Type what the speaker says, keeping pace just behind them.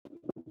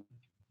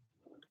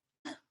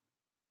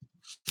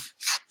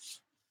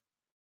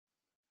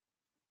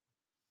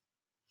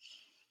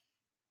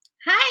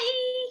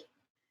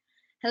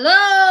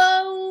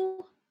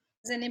Hello?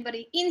 Is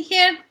anybody in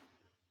here?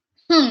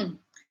 I'm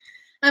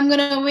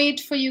gonna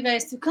wait for you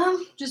guys to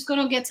come. Just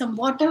gonna get some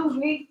water.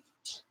 Wait.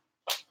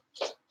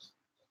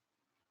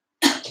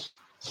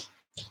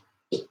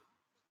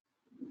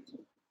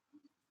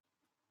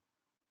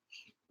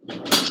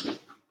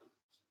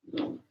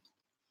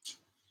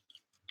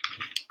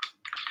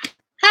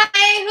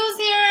 Hi, who's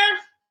here?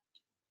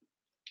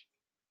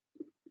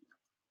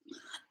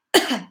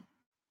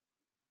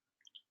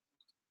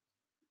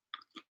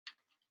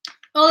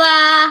 Hola,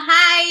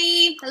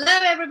 hi. Hello,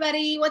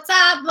 everybody. What's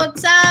up?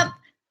 What's up?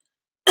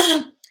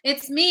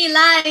 It's me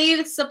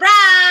live.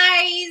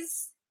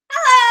 Surprise.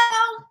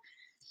 Hello.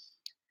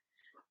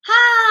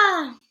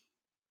 Ah.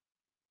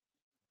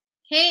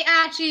 Hey,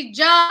 Archie,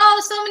 Joe.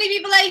 Oh, so many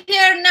people are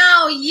here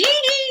now.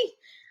 Yee.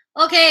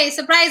 Okay,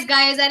 surprise,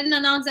 guys. I didn't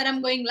announce that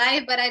I'm going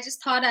live, but I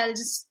just thought I'll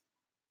just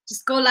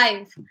go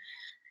live.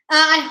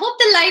 I hope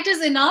the light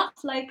is enough.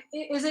 Like,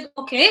 is it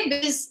okay?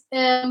 Because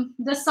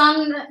the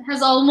sun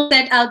has almost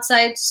set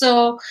outside,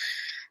 so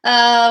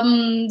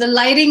the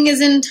lighting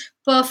isn't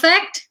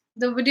perfect.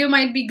 The video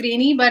might be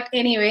grainy, but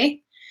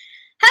anyway.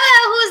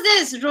 Hello, who's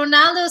this?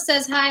 Ronaldo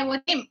says hi.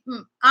 What name?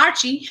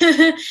 Archie.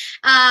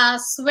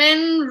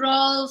 Sven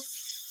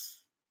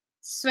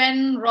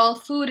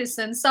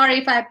Rolfudison. Sorry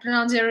if I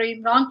pronounce your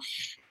name wrong.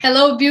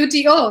 Hello,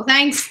 beauty. Oh,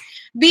 thanks.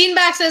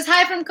 Beanbag says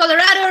hi from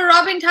Colorado.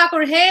 Robin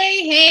Thakur,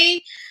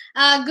 hey.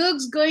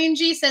 Googs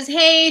Goenji says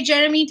hey.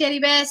 Jeremy Teddy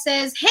Bear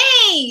says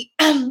hey.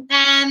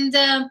 And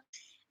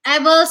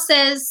Abel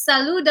says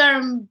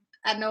saludarm.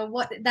 I don't know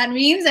what that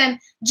means. And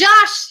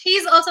Josh,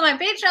 he's also my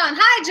patron.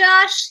 Hi,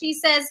 Josh. He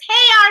says,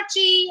 hey,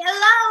 Archie.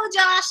 Hello,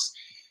 Josh.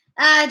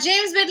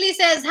 James Whitley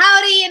says,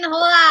 howdy and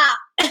hola.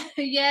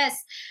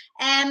 Yes.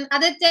 And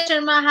Aditya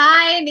Sharma,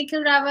 hi.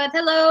 Nikhil Rawat,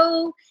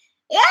 hello.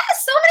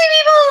 Yes, so many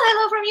people.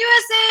 Hello from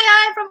USA.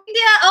 Hi from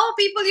India. Oh,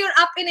 people, you're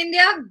up in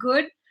India.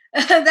 Good.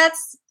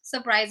 That's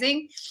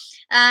surprising.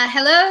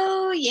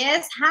 Hello.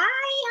 Yes.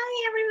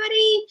 Hi,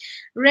 everybody.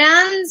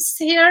 Rans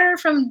here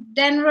from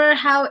Denver.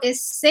 How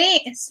is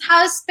Spain?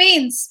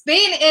 Spain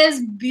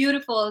is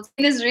beautiful.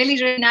 Spain is really,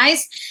 really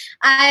nice.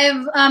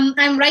 I'm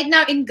right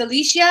now in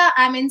Galicia.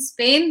 I'm in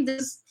Spain.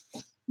 This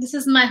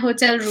is my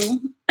hotel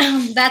room.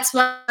 That's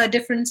why a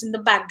difference in the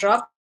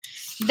backdrop.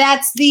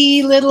 That's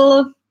the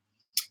little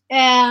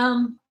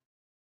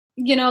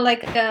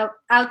like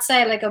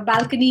outside, like a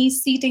balcony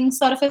seating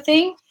sort of a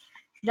thing.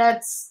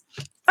 That's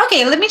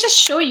okay. Let me just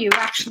show you.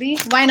 Actually,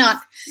 why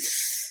not?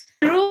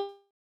 Room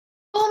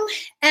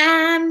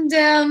and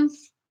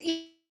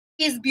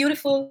is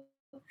beautiful.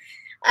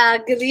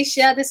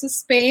 Galicia. This is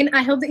Spain.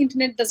 I hope the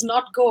internet does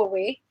not go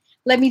away.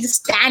 Let me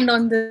just stand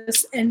on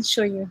this and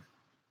show you.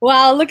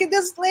 Wow! Look at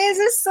this place.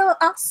 It's so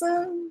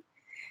awesome.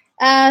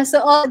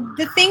 So all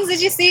the things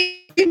that you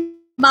see,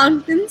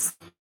 mountains.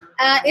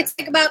 It's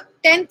like about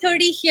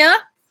 10:30 here,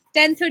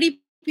 10:30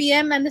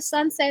 p.m. and the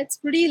sun sets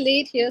pretty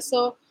late here.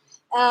 So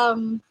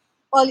all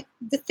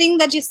the thing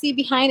that you see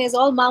behind is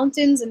all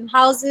mountains and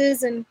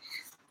houses and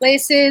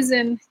places.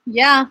 And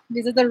yeah,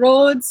 these are the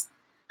roads.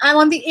 I'm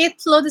on the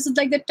 8th floor. This is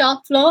like the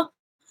top floor.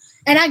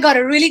 And I got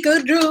a really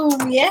good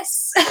room.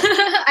 Yes,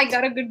 I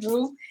got a good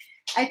room.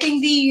 I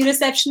think the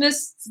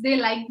receptionists, they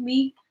liked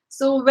me.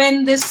 So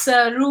when this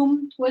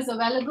room was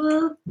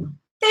available,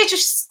 they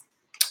just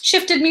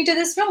shifted me to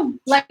this room,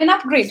 like an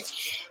upgrade.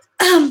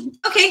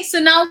 Okay, so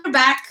now we're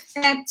back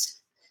at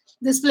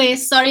this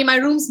place. Sorry, my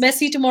room's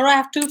messy. Tomorrow I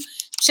have to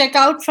check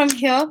out from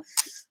here.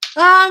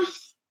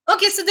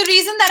 Okay, so the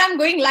reason that I'm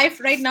going live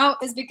right now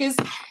is because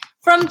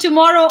from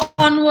tomorrow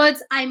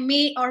onwards, I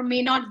may or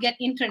may not get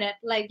internet.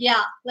 Like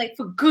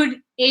for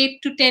good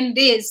 8 to 10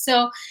 days.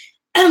 So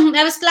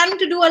I was planning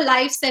to do a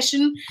live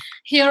session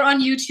here on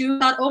YouTube.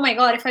 Thought, oh my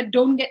God, if I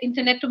don't get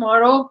internet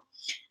tomorrow,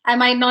 I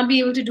might not be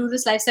able to do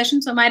this live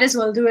session. So I might as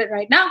well do it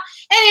right now.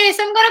 Anyways,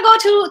 I'm going to go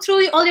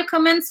through all your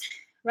comments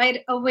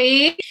right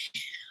away.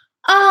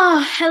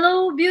 Oh,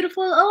 hello,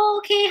 beautiful. Oh,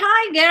 okay.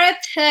 Hi, Gareth.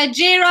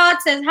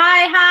 J-Rod says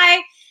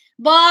hi.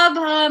 Bob,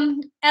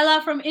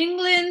 Ella from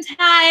England.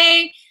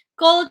 Hi.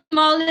 Colt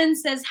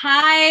Mullins says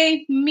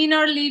hi.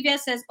 Minor Livia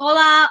says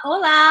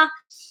hola.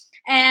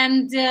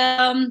 And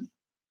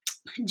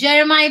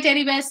Jeremiah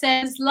Teddy Bear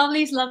says,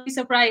 lovely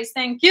surprise.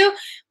 Thank you.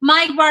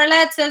 Mike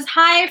Barlett says,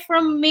 hi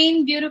from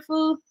Maine,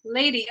 beautiful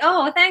lady.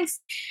 Oh,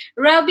 thanks.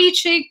 Rabi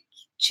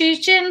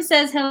Chichin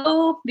says,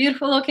 hello,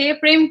 beautiful. Okay.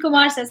 Prem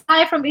Kumar says,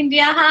 hi from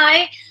India.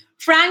 Hi.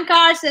 Frank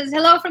Carr says,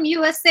 hello from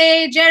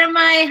USA.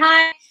 Jeremiah,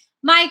 hi.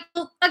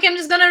 Michael. Okay, I'm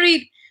just going to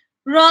read.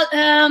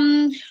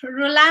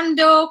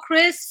 Rolando,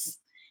 Chris.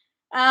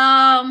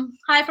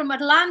 Hi from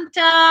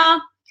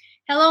Atlanta.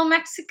 Hello,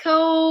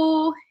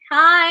 Mexico.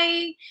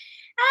 Hi.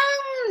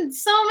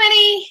 So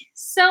many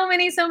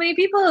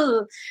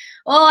people.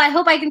 Oh, I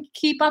hope I can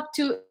keep up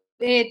to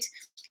it.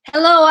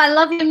 Hello, I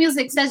love your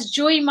music, says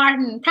Joey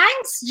Martin.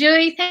 Thanks,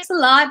 Joey. Thanks a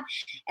lot.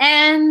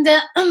 And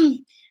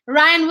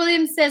Ryan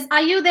Williams says,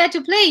 "Are you there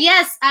to play?"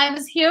 Yes, I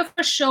was here for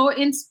a show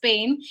in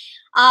Spain.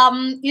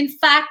 In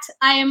fact,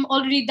 I am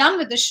already done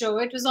with the show.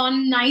 It was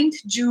on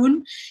 9th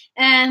June,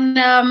 and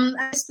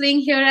I was playing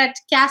here at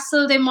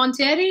Castle de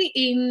Monterrey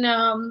in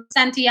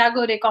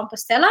Santiago de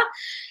Compostela.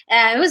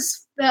 It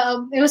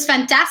was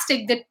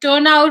fantastic. The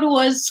turnout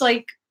was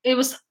like, it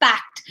was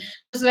packed.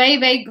 It was very,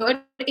 very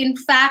good. In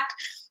fact,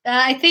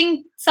 I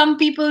think some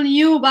people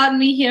knew about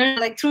me here,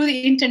 like through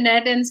the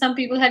internet, and some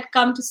people had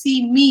come to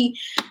see me.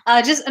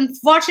 Just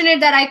unfortunate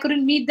that I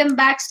couldn't meet them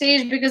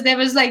backstage because there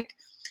was like,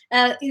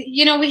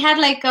 we had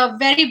like a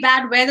very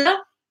bad weather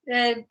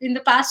in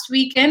the past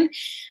weekend,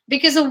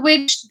 because of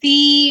which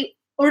the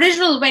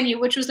original venue,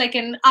 which was like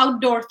an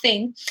outdoor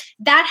thing,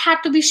 that had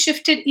to be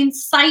shifted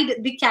inside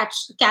the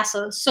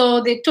castle.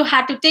 So they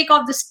had to take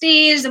off the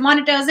stage, the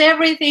monitors,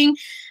 everything.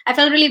 I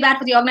felt really bad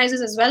for the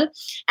organizers as well.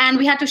 And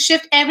we had to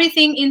shift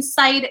everything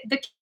inside the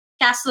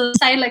castle,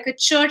 inside like a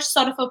church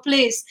sort of a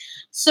place.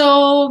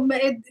 So,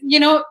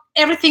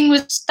 everything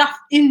was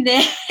stuffed in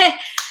there.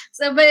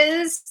 So,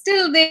 but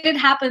still, they did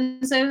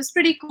happen. So it was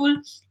pretty cool.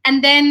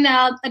 And then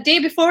a day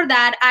before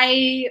that,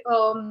 I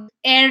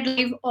aired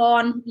live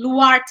on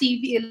LUAR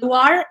TV,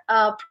 LUAR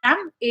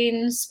program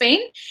in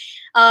Spain.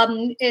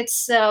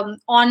 It's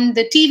on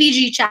the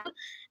TVG channel.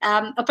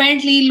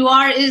 Apparently,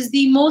 LUAR is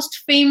the most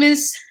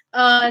famous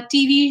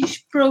TV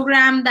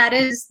program that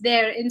is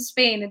there in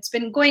Spain. It's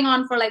been going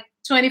on for like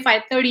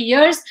 25, 30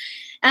 years.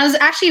 And it was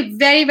actually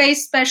very, very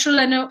special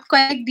and a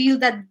quite big deal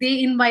that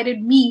they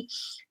invited me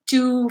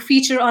to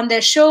feature on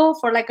their show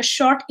for like a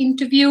short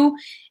interview,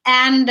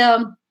 and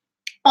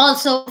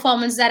also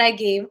performance that I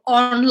gave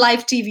on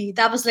live TV.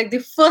 That was like the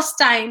first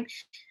time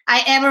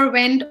I ever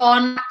went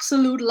on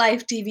absolute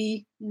live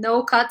TV.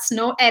 No cuts,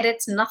 no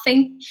edits,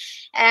 nothing.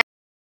 And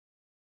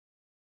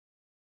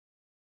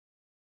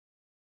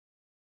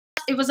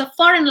it was a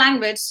foreign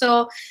language,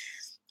 so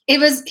he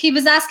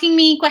was asking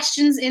me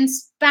questions in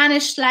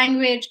Spanish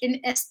language,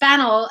 in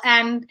Espanol,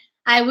 and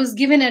I was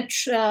given a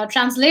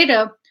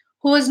translator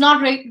who was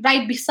not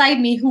right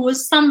beside me, who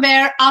was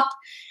somewhere up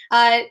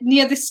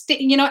near the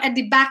at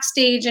the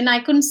backstage, and I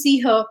couldn't see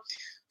her.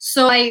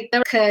 So I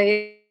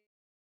understand,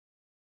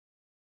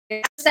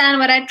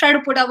 but I try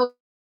to put up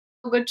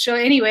a good show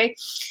anyway.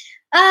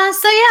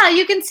 So yeah,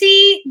 you can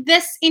see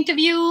this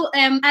interview.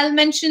 I'll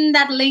mention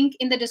that link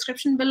in the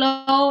description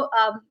below,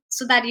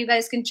 so that you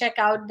guys can check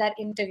out that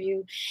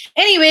interview.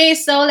 Anyway,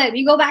 so let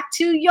me go back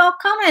to your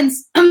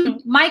comments.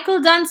 Michael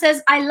Dunn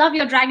says, "I love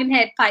your dragon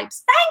head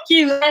pipes." Thank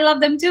you. I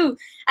love them too.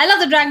 I love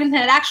the dragon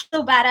head. Actually,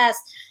 so badass.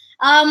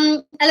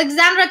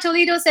 Alexandra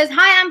Toledo says,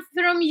 "Hi, I'm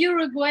from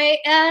Uruguay."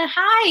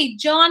 Hi.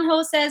 John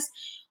Ho says,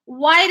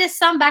 "Why does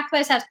some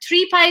bagpipes have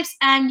 3 pipes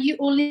and you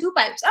only 2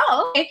 pipes?"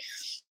 Oh, okay.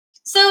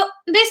 So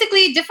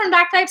basically, different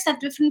bagpipes have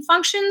different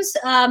functions.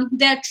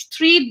 There are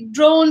 3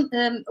 drone.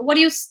 What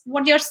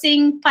you're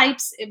seeing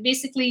pipes,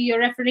 basically you're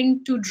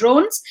referring to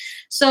drones.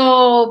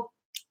 So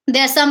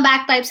there are some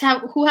bagpipes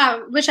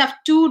which have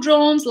 2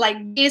 drones, like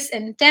bass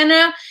and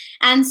tenor,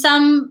 and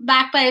some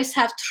bagpipes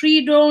have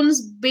 3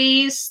 drones: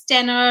 bass,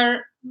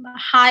 tenor,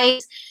 high.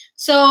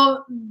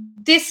 So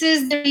this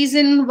is the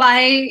reason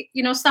why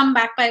some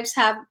bagpipes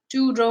have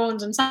 2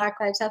 drones and some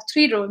bagpipes have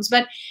 3 drones.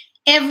 But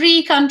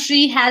every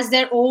country has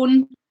their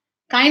own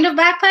kind of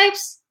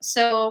bagpipes.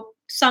 So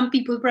some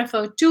people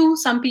prefer 2,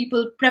 some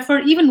people prefer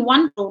even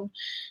 1 drone.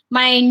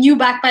 My new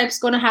bagpipe's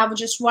going to have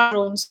just 1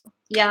 drone. So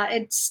yeah,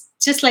 it's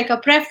just like a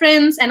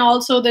preference, and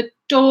also the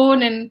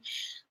tone and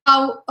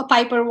how a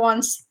piper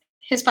wants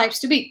his pipes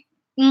to be.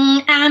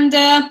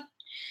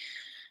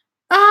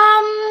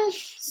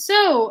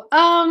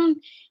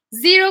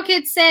 Zero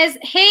Kid says,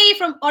 "Hey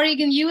from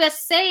Oregon,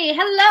 USA.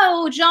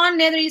 Hello." John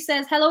Nethery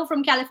says, "Hello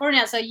from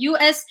California." So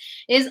US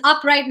is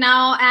up right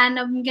now, and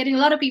I'm getting a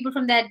lot of people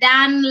from there.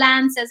 Dan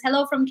Land says,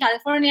 "Hello from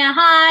California."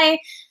 Hi.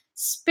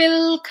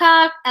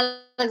 Spilka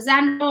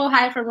Alexandro,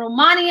 hi from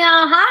Romania.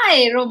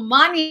 Hi,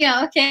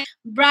 Romania. Okay.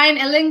 Brian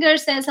Ellinger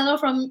says, "Hello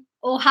from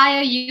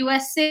Ohio,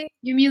 USA.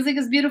 Your music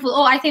is beautiful."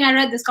 Oh, I think I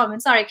read this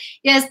comment. Sorry.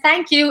 Yes,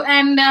 thank you.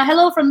 And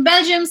hello from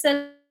Belgium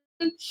says,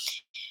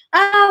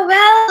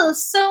 well,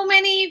 so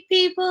many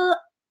people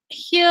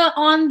here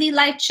on the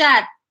live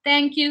chat.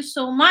 Thank you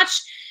so much.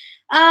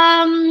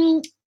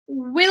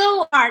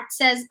 Willow Art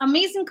says,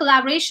 "Amazing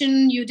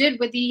collaboration you did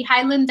with the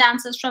Highland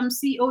dancers from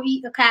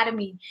COE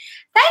Academy."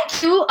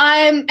 Thank you.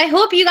 I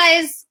hope you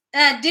guys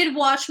did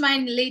watch my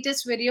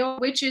latest video,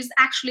 which is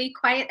actually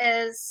quite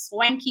a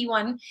swanky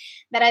one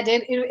that I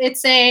did.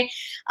 It's a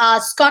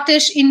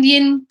Scottish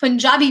Indian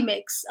Punjabi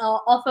mix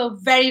of a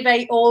very,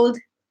 very old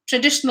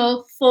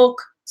traditional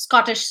folk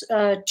Scottish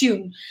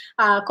tune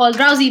called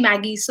Drowsy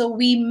Maggie. So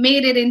we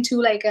made it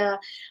into like a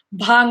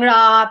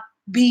bhangra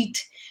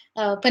beat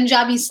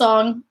Punjabi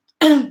song.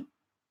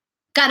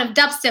 kind of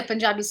dubstep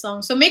Punjabi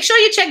song. So make sure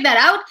you check that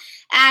out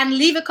and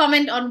leave a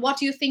comment on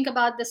what you think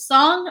about the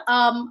song.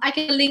 I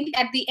can link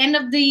at the end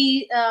of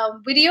the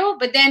video,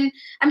 but then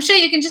I'm sure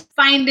you can just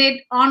find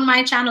it on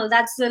my channel.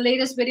 That's the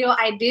latest video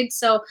I did.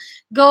 So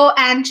go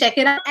and check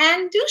it out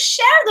and do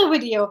share the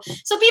video.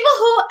 So people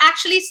who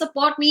actually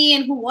support me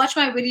and who watch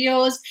my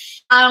videos,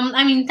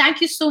 I mean,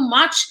 thank you so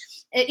much.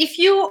 If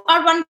you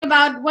are wondering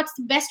about what's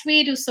the best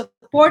way to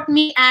support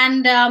me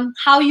and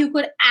how you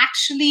could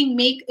actually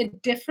make a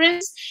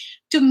difference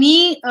to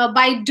me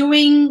by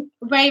doing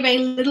very, very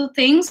little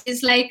things,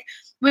 is like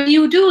when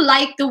you do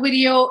like the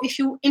video, if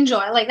you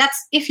enjoy, like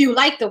that's if you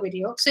like the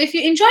video. So if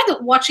you enjoy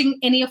watching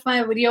any of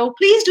my video,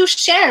 please do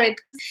share it.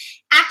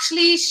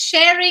 Actually,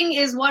 sharing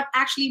is what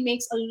actually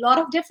makes a lot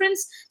of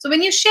difference. So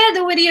when you share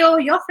the video,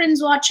 your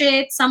friends watch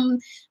it, some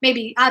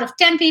maybe out of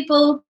 10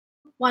 people,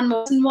 one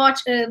more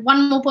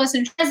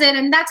person shares it,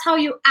 and that's how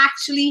you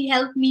actually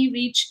help me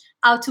reach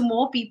out to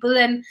more people,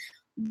 and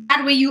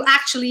that way you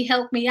actually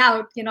help me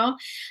out, you know.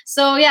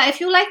 So yeah, if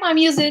you like my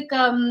music,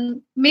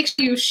 make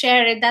sure you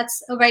share it.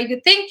 That's a very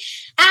good thing.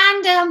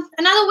 And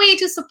another way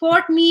to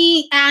support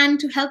me and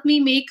to help me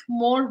make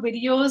more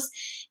videos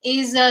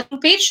is through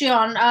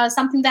Patreon,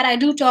 something that I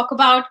do talk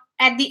about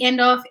at the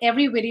end of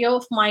every video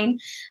of mine.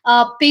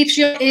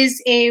 Patreon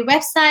is a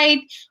website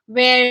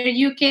where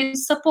you can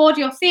support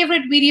your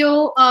favorite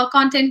video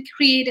content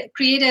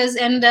creators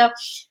and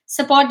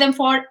support them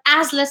for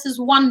as less as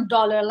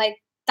 $1. Like,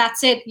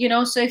 that's it, you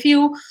know. So if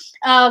you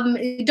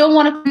don't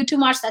want to do too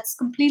much, that's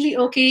completely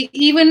okay.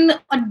 Even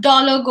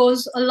 $1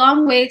 goes a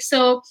long way.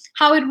 So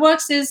how it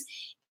works is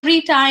every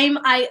time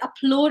I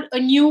upload a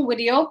new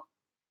video,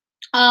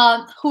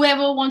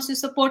 whoever wants to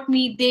support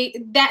me,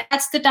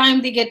 that's the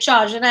time they get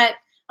charged, and I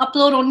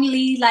upload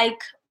only like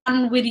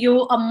one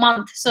video a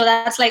month, so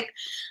that's like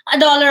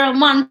 $1 a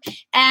month,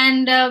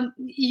 and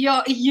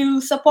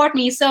you support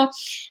me. So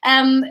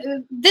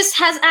this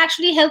has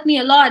actually helped me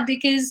a lot,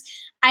 because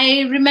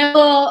I remember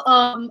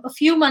a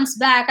few months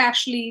back,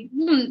 actually,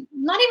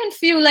 not even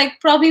few, like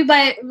probably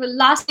by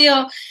last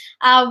year,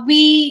 we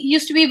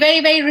used to be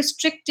very, very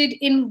restricted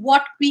in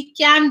what we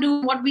can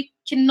do, what we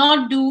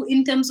cannot do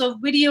in terms of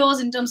videos,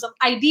 in terms of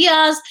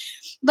ideas.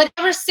 But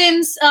ever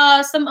since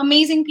some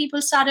amazing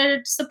people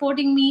started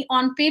supporting me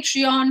on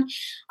Patreon,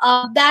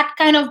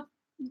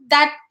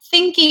 that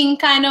thinking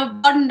kind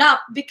of buttoned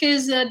up,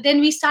 because then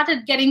we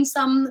started getting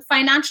some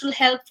financial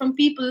help from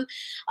people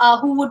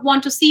who would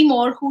want to see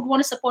more, who would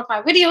want to support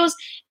my videos.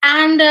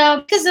 And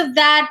because of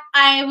that,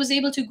 I was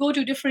able to go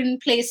to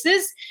different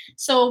places.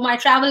 So my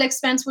travel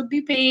expense would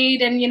be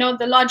paid, and, you know,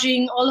 the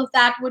lodging, all of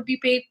that would be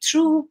paid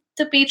through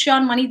the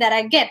Patreon money that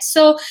I get.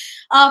 So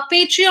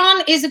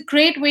Patreon is a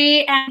great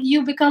way, and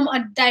you become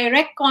a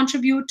direct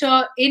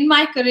contributor in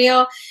my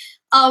career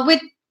with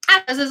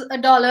as is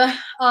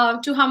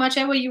 $1 to how much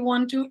ever you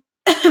want to.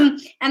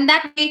 And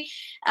that way,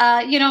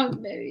 you know,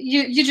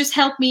 you just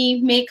help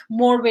me make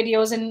more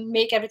videos and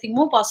make everything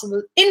more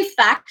possible. In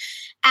fact,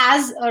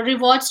 as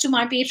rewards to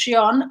my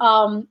Patreon,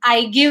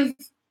 I give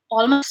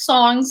all my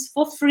songs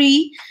for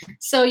free,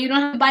 so you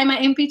don't have to buy my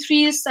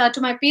MP3s to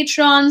my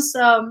patrons.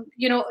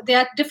 You know, there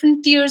are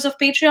different tiers of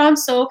Patreon,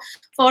 so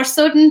for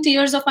certain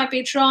tiers of my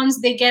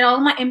patrons, they get all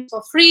my MP3s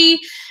for free,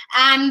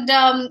 and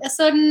a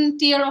certain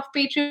tier of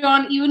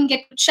Patreon even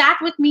get to chat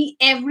with me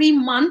every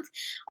month.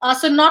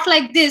 So not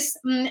like this,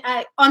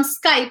 on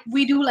Skype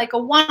we do like a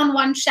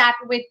one-on-one chat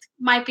with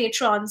my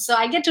patrons, so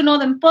I get to know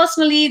them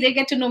personally, they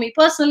get to know me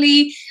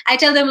personally. I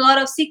tell them a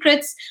lot of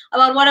secrets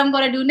about what I'm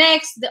going to do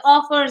next, the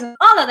offers and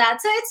all of that.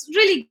 So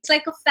it's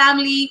like a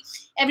family.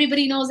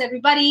 Everybody knows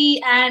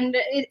everybody, and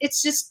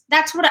it's just,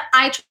 that's what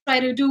I try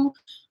to do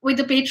with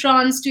the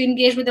patrons, to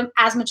engage with them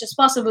as much as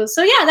possible.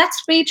 So yeah,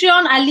 that's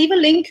Patreon. I'll leave a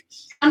link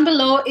down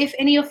below if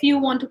any of you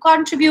want to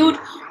contribute,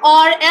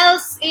 or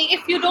else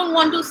if you don't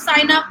want to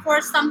sign up for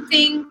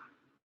something,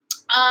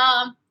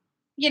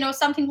 you know,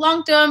 something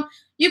long term,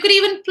 you could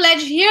even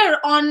pledge here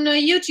on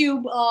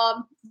YouTube.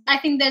 I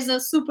think there's a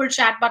super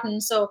chat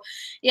button. So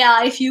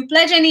yeah, if you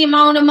pledge any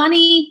amount of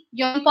money,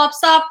 your name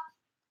pops up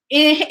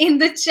in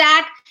the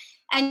chat,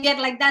 and get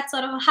like that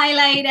sort of a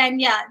highlight,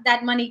 and yeah,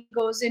 that money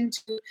goes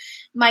into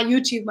my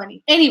YouTube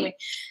money. Anyway,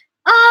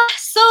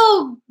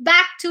 so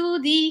back to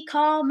the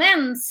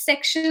comments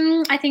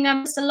section. I think I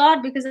missed a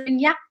lot because I've been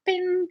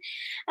yapping.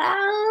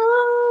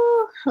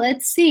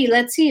 Let's see.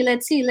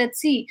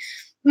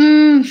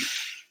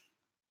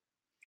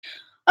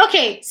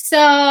 Okay,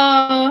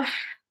 so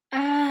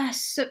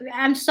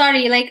I'm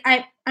sorry, like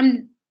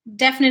I'm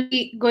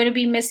definitely going to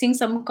be missing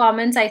some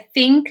comments, I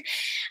think,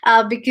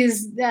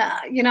 because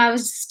you know, I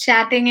was just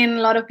chatting and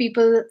a lot of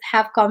people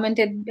have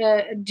commented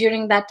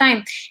during that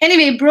time.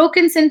 Anyway,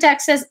 Broken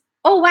Syntax says,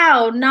 oh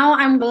wow, now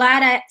I'm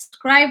glad I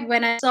subscribed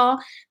when I saw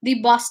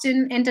the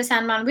Boston Enter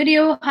Sandman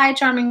video. Hi,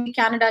 charming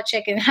Canada,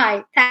 check in.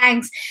 Hi,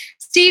 thanks.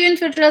 Steven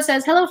Fitrell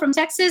says, hello from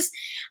Texas.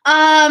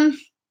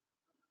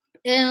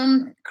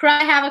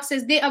 Cry Havoc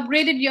says, they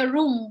upgraded your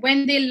room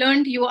when they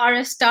learned you are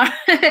a star.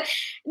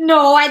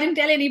 No, I didn't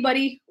tell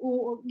anybody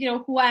who, you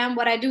know, who I am,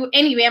 what I do.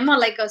 Anyway, I'm not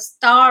like a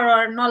star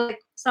or not like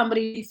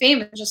somebody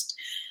famous, just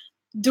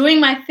doing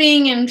my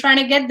thing and trying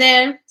to get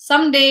there.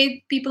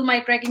 Someday people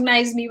might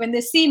recognize me when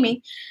they see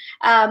me.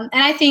 And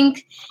I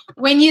think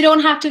when you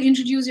don't have to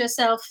introduce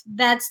yourself,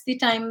 that's the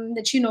time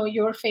that you know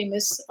you're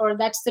famous, or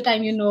that's the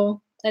time you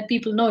know that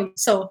people know you.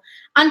 So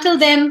until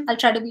then, I'll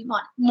try to be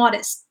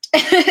modest.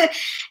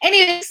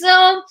 Anyway,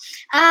 so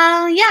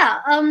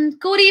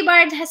Cody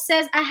Bard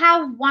says, I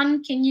have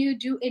one. Can you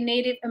do a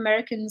Native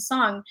American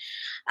song?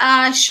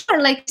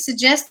 Sure, like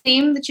suggest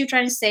name that you're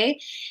trying to say.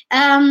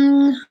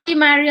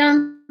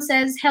 Mariam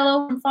says,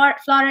 hello from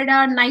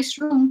Florida, nice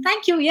room.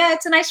 Thank you. Yeah,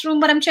 it's a nice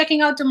room, but I'm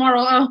checking out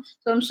tomorrow. Oh,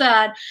 so I'm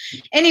sad.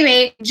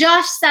 Anyway,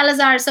 Josh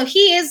Salazar, so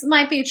he is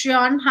my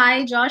Patreon.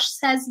 Hi, Josh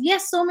says,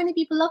 yes, so many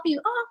people love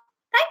you. Oh,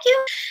 thank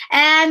you.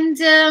 And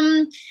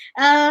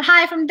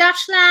hi from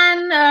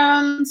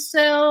Dutchland.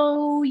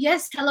 So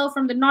yes, hello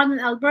from the northern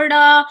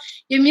Alberta.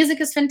 Your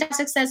music is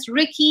fantastic, says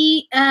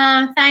Ricky.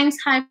 Thanks.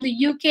 Hi from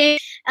the UK.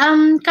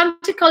 Come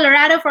to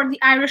Colorado for the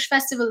Irish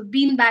Festival.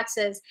 Beanbag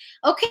says,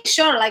 okay,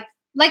 sure. Like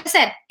I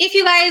said, if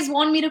you guys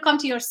want me to come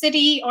to your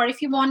city, or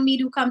if you want me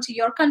to come to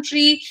your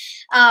country,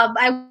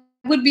 I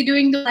would be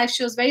doing the live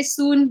shows very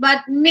soon.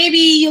 But maybe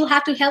you'll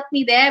have to help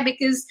me there,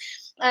 because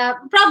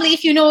probably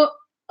if you know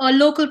a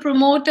local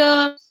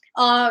promoter,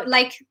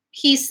 like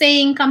he's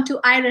saying, come to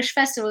Irish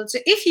Festival. So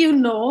if you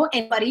know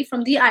anybody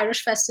from the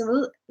Irish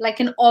Festival,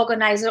 like an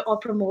organizer or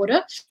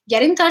promoter,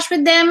 get in touch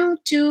with them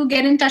to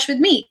get in touch with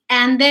me.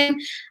 And then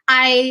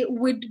I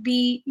would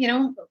be,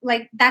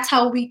 like that's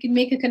how we can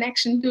make a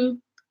connection to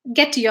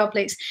get to your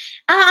place.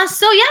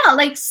 So yeah,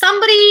 like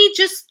somebody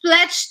just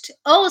pledged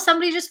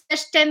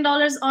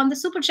 $10 on the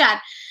super chat.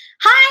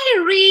 Hi,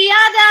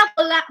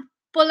 Riada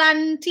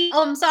Polanti.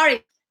 Oh, I'm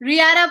sorry.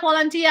 Riada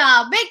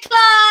Polantia, big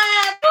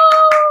clap!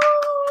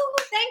 Woo!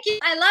 Thank you.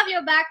 I love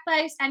your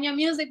bagpipes and your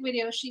music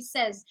video, she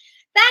says.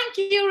 Thank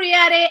you,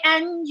 Riade,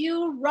 and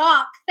you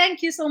rock.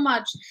 Thank you so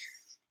much.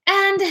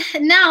 And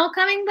now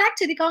coming back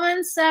to the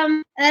comments, Siva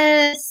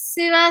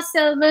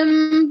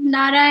Selvam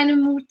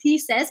Narayanamurthy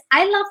says,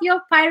 I love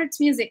your Pirates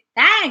music.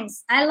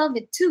 Thanks. I love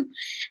it too.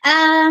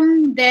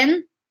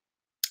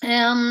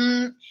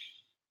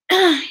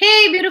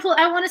 Hey, beautiful.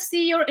 I want to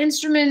see your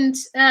instrument,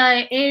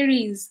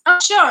 Aries. Oh,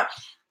 sure.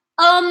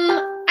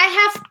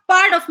 I have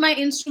part of my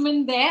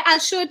instrument there. I'll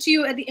show it to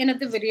you at the end of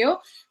the video,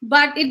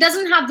 but it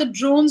doesn't have the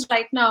drones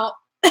right now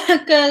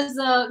because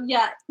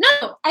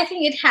no, I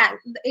think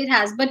it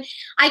has, but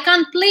I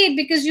can't play it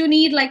because you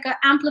need like an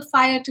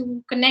amplifier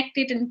to connect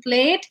it and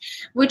play it,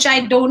 which I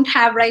don't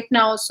have right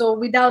now. So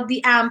without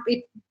the amp,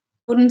 it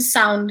wouldn't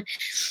sound.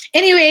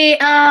 Anyway,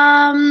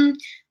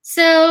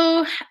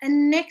 so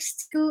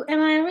next, who am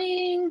I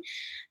reading?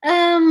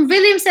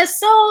 William says,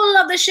 soul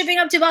of the shipping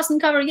up to Boston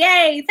cover.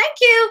 Yay, thank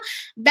you.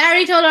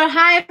 Barry Toller,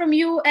 hi from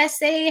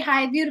USA.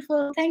 Hi,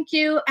 beautiful, thank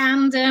you.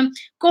 And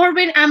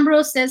Corbin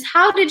Ambrose says,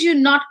 how did you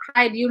not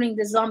cry during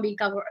the zombie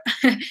cover?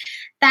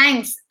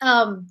 Thanks.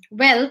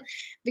 Well,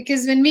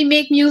 because when we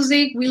make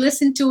music, we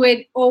listen to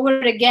it over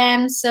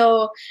again.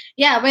 So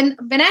yeah, when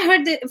I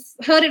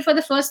heard it for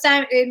the first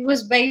time, it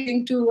was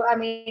very too. I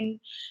mean,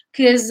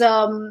 because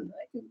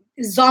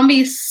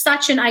Zombie is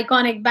such an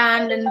iconic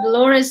band, and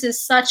Dolores is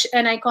such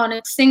an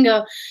iconic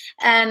singer.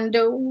 And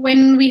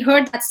when we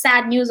heard that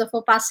sad news of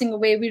her passing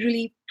away, we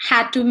really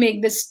had to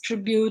make this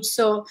tribute.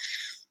 So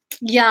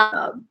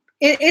yeah,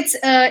 it's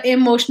an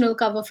emotional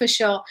cover for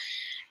sure.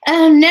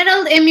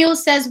 Nerald Emil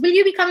says, will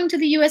you be coming to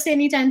the US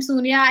anytime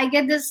soon? Yeah, I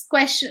get this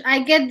question. I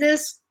get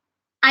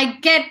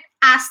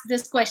asked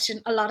this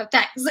question a lot of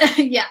times.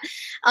 Yeah.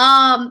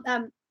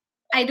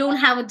 I don't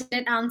have a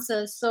definite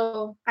answer,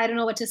 so I don't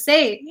know what to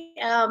say.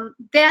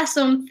 There are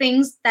some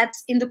things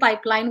that's in the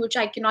pipeline which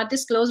I cannot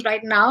disclose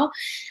right now.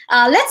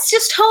 Let's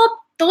just hope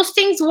those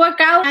things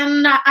work out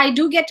and I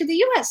do get to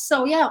the US.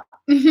 So yeah.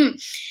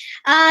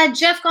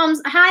 Jeff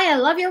comes, hi, I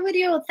love your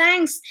video,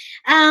 thanks.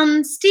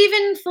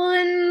 Stephen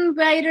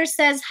Fullenweider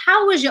says,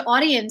 how was your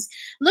audience?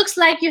 Looks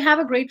like you have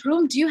a great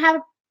room. Do you have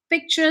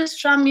pictures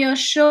from your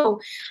show?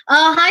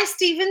 Hi,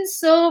 Stephen.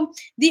 So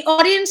the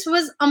audience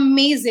was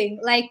amazing.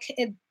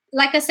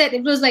 Like I said,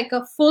 it was like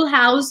a full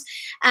house,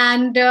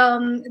 and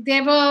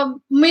there were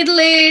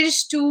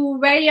middle-aged to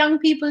very young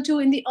people too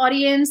in the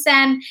audience.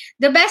 And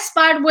the best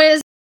part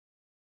was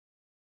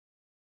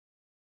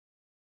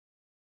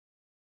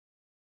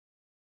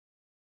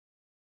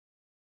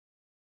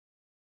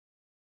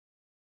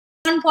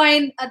at one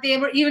point they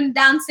were even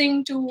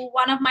dancing to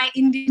one of my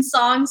Indian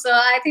songs. So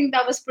I think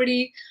that was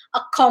pretty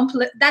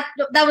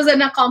that was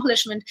an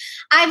accomplishment.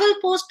 I will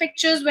post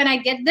pictures when I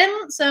get them.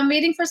 So I'm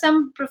waiting for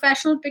some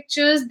professional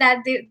pictures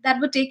that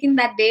were taken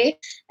that day.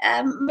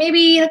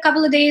 Maybe in a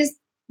couple of days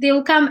they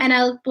will come, and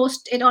I'll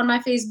post it on my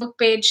Facebook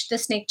page, The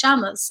Snake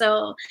Charmers.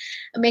 So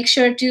make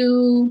sure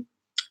to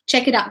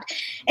check it out.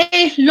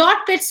 Hey, Lord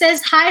Pitt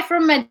says, hi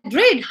from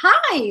Madrid.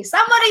 Hi,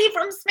 somebody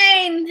from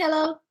Spain.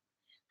 Hello.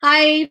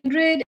 Hi,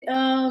 Madrid.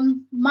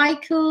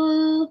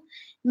 Michael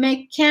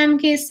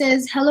McCamke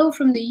says, hello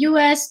from the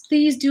US.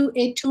 Please do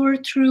a tour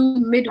through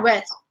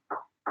Midwest.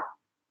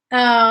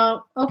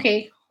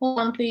 Okay, hold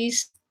on,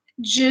 please.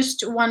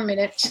 Just 1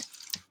 minute.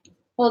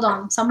 Hold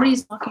on,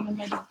 somebody's knocking on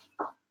my door.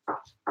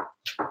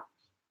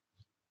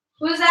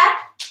 Who is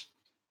that?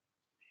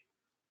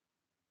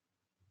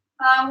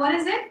 What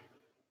is it?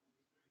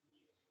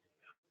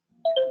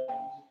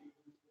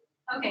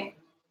 Okay.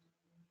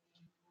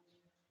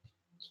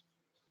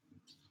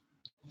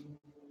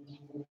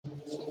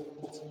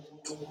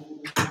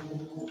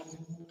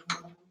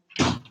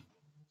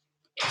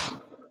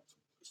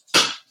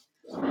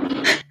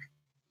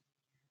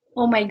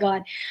 Oh my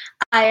god.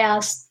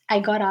 I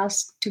got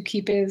asked to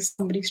keep it as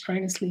somebody's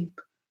trying to sleep.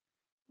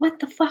 What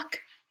the fuck?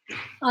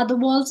 Are the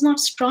walls not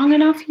strong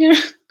enough here?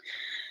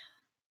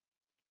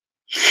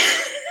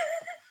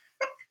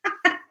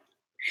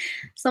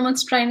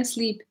 Someone's trying to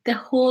sleep. The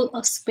whole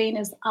of Spain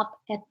is up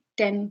at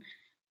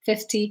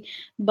 10:50,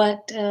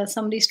 but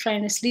somebody's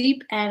trying to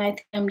sleep, and I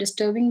think I'm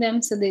disturbing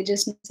them, so they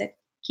just said,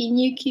 "Can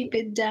you keep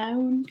it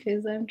down?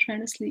 Because I'm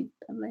trying to sleep."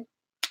 I'm like,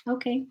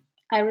 "Okay,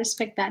 I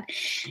respect that."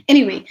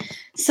 Anyway,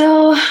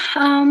 so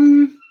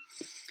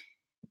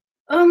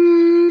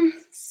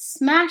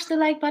smash the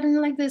like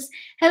button like this.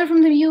 Hello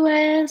from the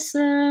US.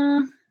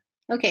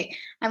 Okay,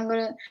 I'm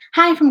gonna.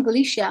 Hi from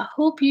Galicia.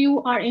 Hope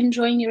you are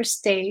enjoying your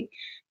stay.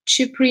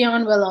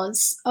 Ciprian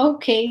Veloz.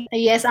 Okay,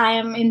 yes, I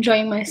am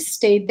enjoying my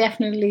stay,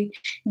 definitely.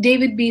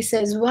 David B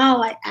says,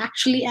 "Wow, I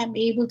actually am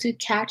able to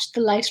catch the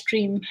live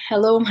stream."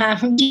 Hello,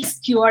 ma'am. Yes,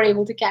 you are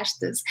able to catch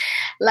this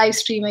live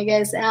stream, I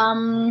guess.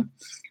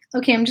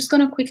 Okay, I'm just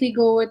gonna quickly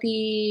go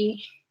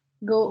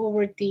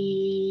over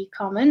the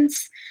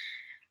comments.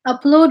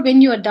 Upload when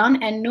you are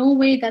done, and no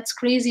way, that's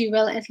crazy.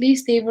 Well, at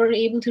least they were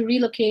able to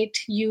relocate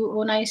you.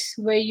 Oh, nice.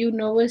 Were you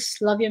nervous?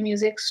 Love your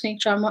music, Snake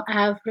Charmer. I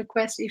have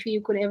request if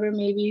you could ever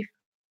maybe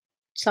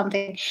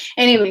something.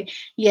 Anyway,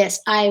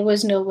 yes, I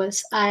was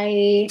nervous.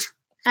 I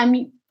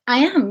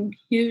am.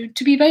 You,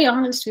 to be very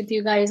honest with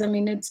you guys, I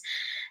mean, it's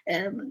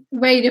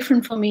very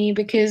different for me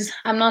because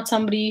I'm not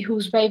somebody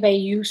who's very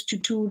used to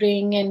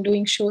touring and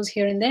doing shows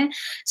here and there.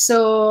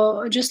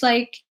 So just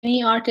like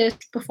any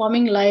artist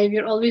performing live,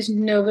 you're always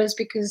nervous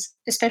because,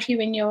 especially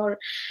when you're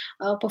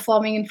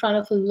performing in front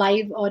of a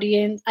live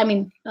audience, I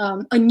mean,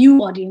 a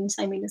new audience,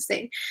 I mean to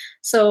say.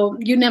 So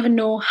you never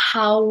know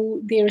how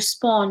they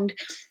respond.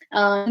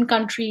 Different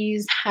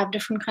countries have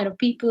different kind of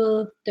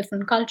people,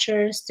 different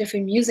cultures,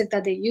 different music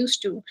that they're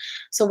used to.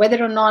 So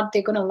whether or not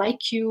they're gonna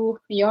like your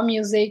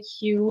music,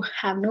 you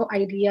have no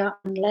idea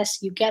unless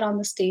you get on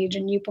the stage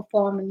and you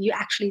perform and you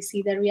actually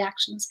see their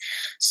reactions.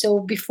 So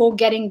before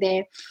getting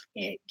there,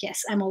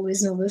 yes, I'm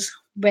always nervous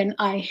when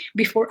I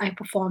before I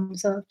perform.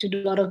 So to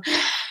do a lot of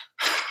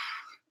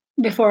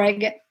before I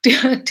get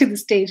to the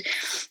stage.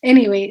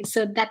 Anyway,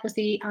 so that was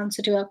the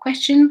answer to our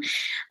question.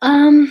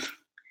 Um,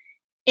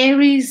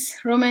 Aries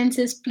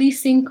romances, please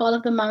sing Call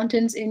of the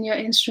Mountains in your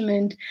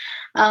instrument.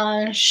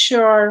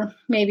 Sure,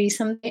 maybe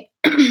someday.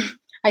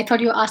 I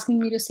thought you were asking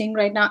me to sing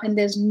right now, and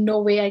there's no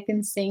way I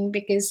can sing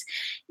because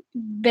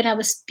when I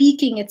was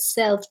speaking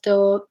itself,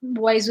 the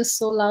voice was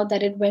so loud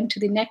that it went to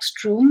the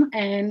next room,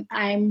 and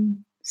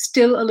I'm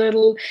still a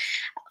little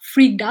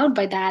freaked out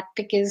by that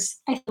because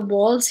the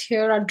walls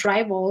here are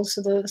dry walls,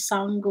 so the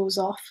sound goes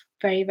off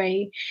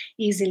very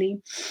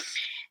easily.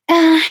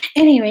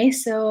 Anyway,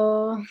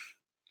 so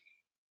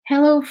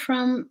hello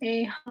from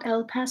a hot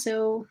El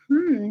Paso.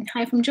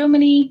 Hi from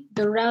Germany.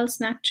 The Ral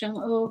Snack Chung.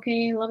 Oh,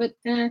 okay, love it.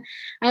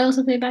 I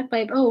also play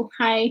bagpipe. Oh,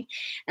 hi.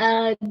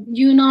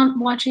 You not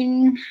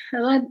watching?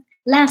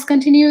 Last,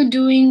 continue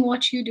doing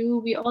what you do.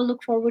 We all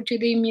look forward to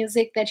the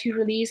music that you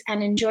release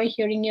and enjoy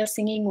hearing your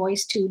singing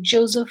voice too.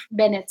 Joseph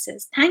Bennett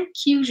says, "Thank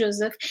you,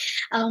 Joseph."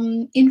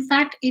 In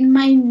fact, in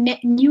my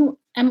new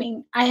I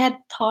mean, I had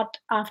thought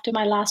after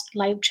my last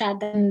live chat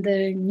that in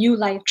the new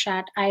live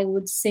chat, I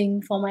would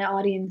sing for my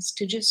audience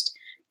to just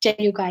tell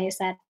you guys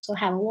that I also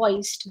have a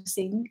voice to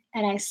sing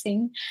and I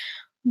sing.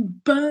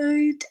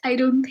 But I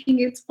don't think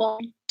it's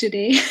possible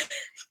today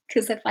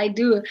because if I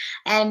do,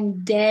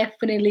 I'm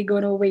definitely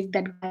going to wake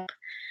that guy up.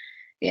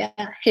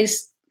 Yeah,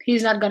 he's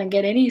not going to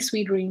get any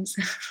sweet dreams.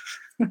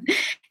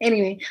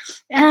 Anyway,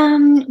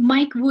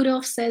 Mike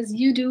Woodoff says,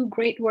 "You do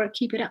great work.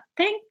 Keep it up."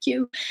 Thank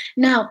you.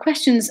 Now,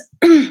 questions.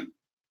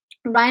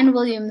 Ryan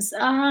Williams,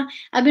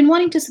 I've been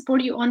wanting to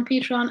support you on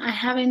Patreon. I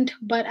haven't,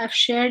 but I've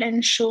shared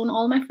and shown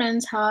all my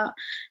friends how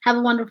have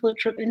a wonderful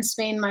trip in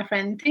Spain, my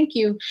friend. Thank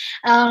you.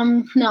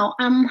 Now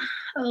I'm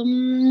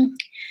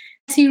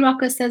SC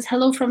Rocker says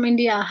hello from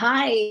India.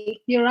 Hi,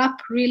 you're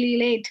up really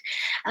late.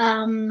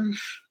 Um,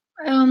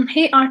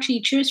 hey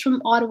Archie, cheers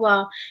from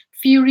Ottawa.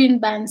 Furian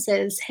Band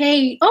says,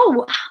 "Hey,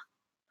 oh,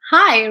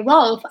 hi,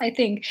 Rolf, I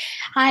think.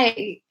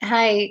 Hi.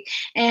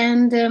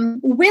 And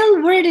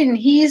Will Worden,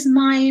 he is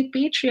my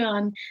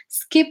Patreon.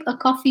 Skip a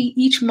coffee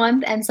each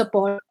month and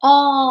support.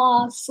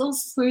 Oh, so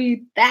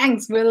sweet.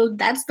 Thanks, Will.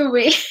 That's the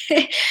way.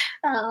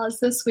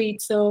 So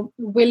sweet. So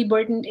Will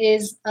Burton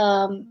is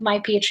my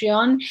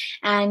Patreon,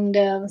 and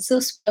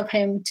so sweet of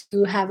him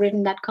to have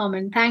written that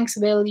comment. Thanks,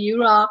 Will.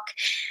 You rock.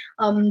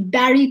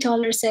 Barry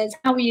Toller says,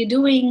 "How are you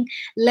doing?"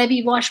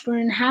 Levy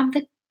Washburn, have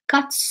the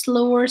cut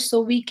slower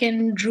so we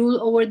can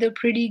drool over the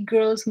pretty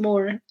girls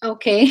more.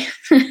 Okay.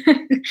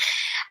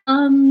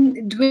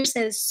 Dwayne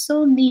says,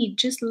 so neat.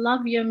 Just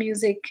love your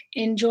music.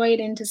 Enjoy it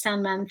into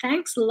Sandman.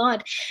 Thanks a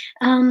lot.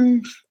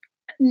 Um,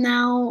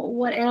 Now,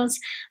 what else?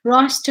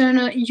 Ross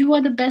Turner, you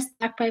are the best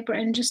bagpiper.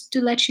 And just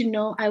to let you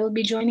know, I will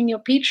be joining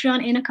your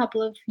Patreon in a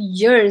couple of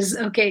years.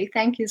 Okay,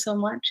 thank you so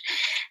much.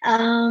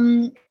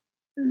 Um,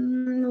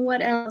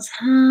 what else?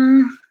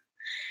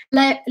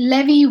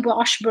 Levy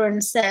Washburn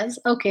says,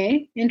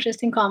 okay,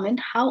 interesting comment.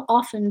 How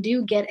often do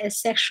you get a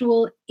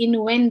sexual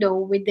innuendo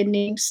with the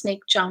name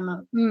Snake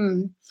Charmer?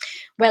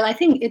 Well, I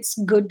think it's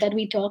good that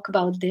we talk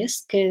about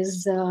this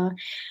because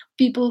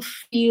people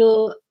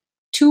feel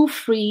too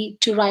free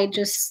to write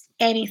just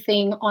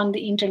anything on the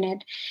internet.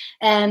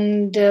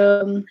 And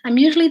I'm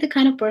usually the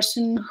kind of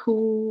person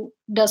who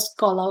does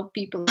call out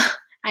people.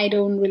 I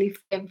don't really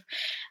forgive.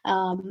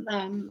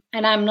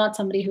 And I'm not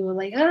somebody who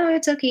like, oh,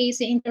 it's okay, it's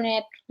the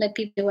internet, let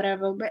people do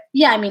whatever. But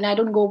yeah, I mean, I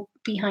don't go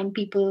behind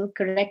people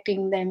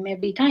correcting them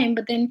every time.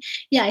 But then,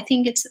 yeah, I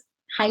think it's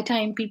high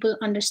time people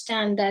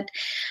understand that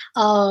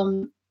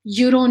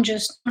you don't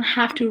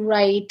have to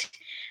write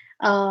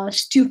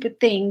stupid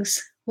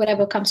things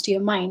whatever comes to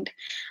your mind.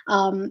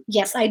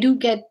 Yes, I do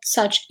get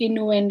such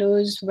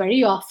innuendos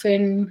very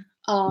often.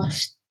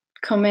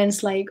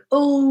 Comments like,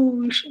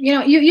 oh,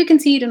 you can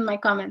see it in my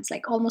comments.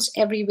 Like almost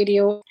every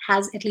video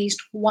has at least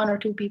one or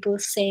two people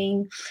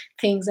saying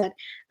things that,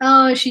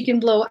 oh, she can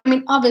blow. I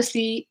mean,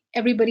 obviously,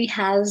 everybody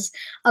has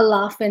a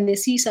laugh when they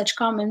see such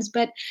comments,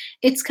 but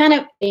it's kind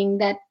of thing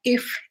that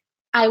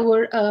I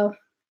were a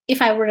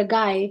if I were a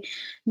guy,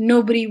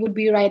 nobody would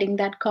be writing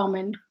that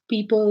comment.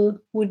 People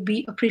would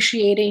be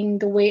appreciating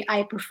the way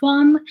I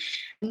perform,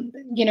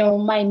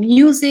 my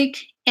music,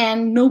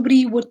 and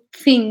nobody would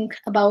think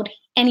about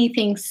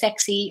anything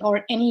sexy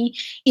or any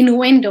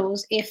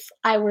innuendos if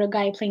I were a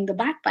guy playing the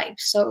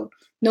bagpipes. So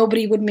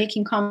nobody would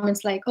making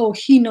comments like, oh,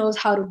 he knows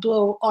how to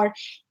blow or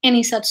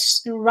any such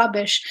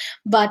rubbish.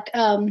 But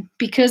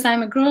because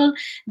I'm a girl,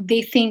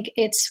 they think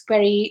it's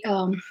very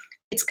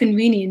it's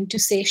convenient to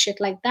say shit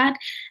like that.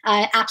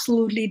 I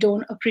absolutely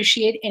don't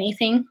appreciate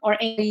anything or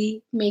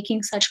any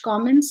making such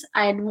comments.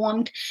 I'd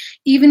want,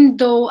 even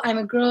though I'm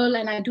a girl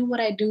and I do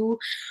what I do,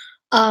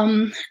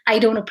 I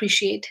don't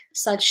appreciate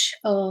such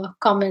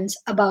comments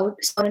about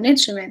an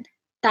instrument.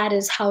 That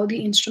is how the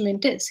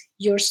instrument is.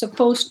 You're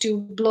supposed to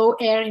blow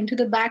air into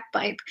the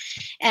bagpipe,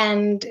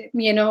 and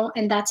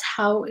and that's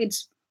how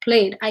it's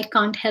played. I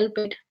can't help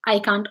it. I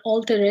can't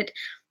alter it.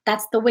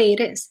 That's the way it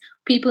is.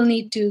 People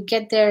need to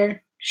get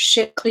their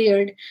shit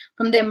cleared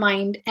from their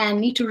mind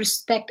and need to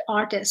respect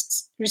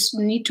artists,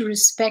 need to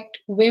respect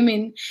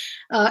women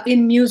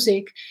in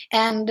music.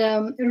 And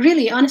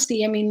really,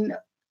 honestly, I mean,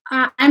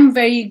 I'm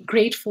very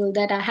grateful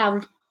that I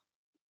have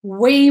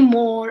way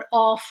more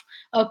of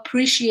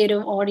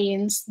appreciative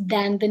audience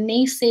than the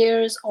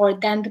naysayers or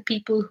than the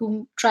people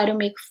who try to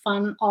make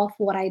fun of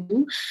what I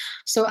do.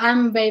 So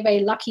I'm very, very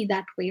lucky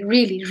that way.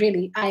 Really,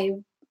 really.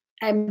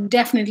 I'm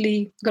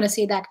definitely gonna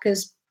say that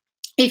because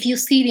if you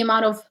see the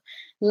amount of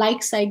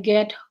likes I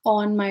get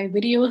on my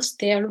videos,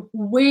 they're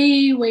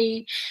way,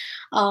 way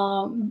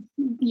a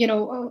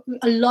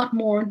lot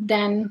more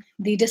than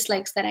the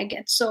dislikes that I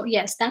get. So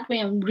yes, that way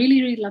I'm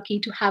really, really lucky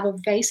to have a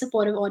very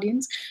supportive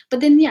audience. But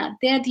then yeah,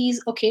 there are these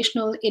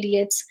occasional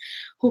idiots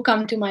who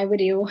come to my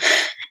video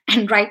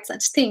and write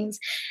such things,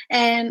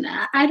 and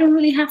I don't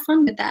really have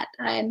fun with that.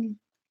 And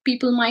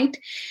people might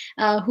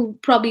who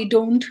probably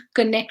don't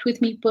connect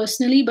with me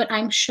personally, but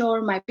I'm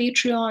sure my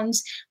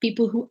Patreons,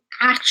 people who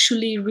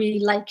actually really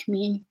like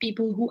me,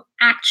 people who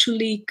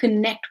actually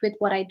connect with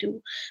what I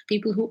do,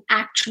 people who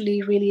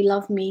actually really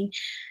love me,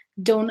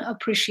 don't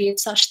appreciate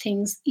such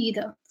things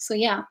either. So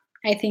yeah,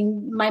 I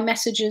think my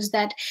message is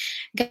that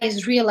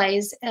guys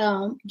realize,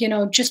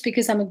 just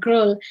because I'm a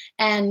girl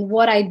and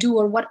what I do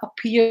or what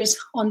appears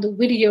on the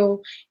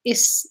video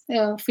is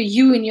for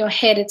you in your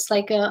head, it's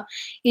like a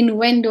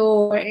innuendo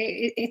or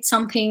it's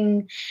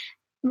something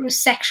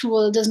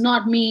sexual, does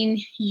not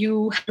mean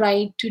you have the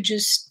right to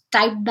just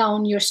type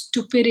down your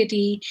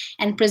stupidity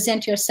and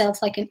present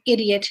yourself like an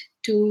idiot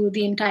to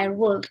the entire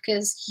world,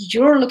 because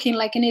you're looking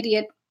like an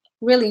idiot.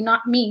 Really,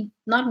 not me.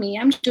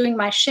 I'm just doing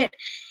my shit.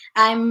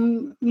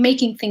 I'm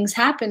making things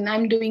happen.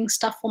 I'm doing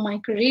stuff for my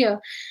career.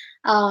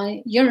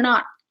 You're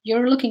not.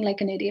 You're looking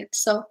like an idiot.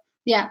 So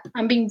yeah,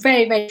 I'm being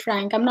very, very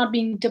frank. I'm not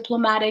being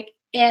diplomatic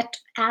at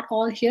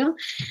all here.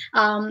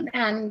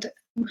 And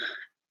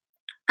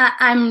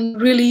I'm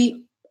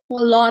really a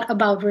lot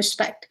about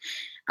respect.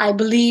 I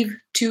believe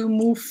to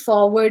move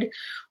forward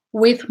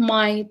with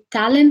my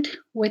talent,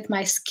 with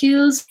my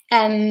skills,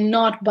 and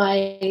not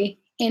by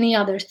any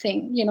other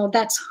thing.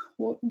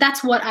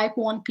 That's what I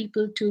want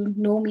people to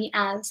know me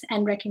as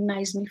and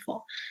recognize me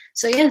for.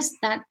 So yes,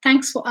 that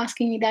thanks for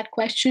asking me that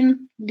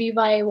question,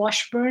 Levi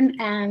Washburn,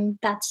 and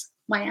that's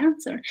my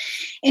answer.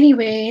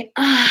 Anyway,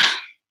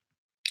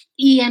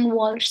 Ian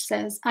Walsh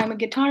says, I'm a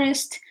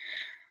guitarist.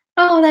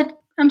 Oh, that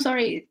I'm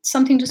sorry,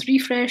 something just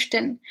refreshed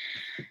and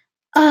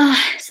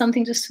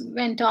something just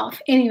went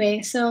off.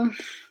 Anyway, so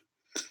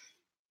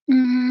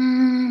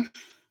Mm,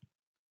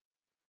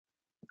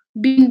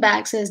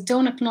 Beanbag says,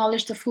 "Don't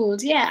acknowledge the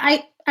fools." Yeah,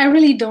 I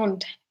really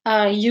don't.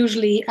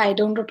 Usually, I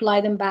don't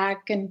reply them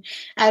back, and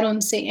I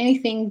don't say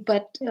anything.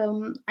 But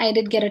I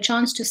did get a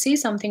chance to say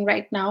something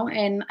right now,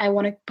 and I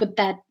want to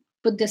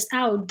put this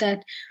out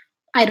that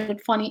I don't find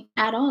it funny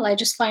at all. I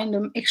just find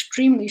them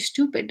extremely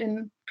stupid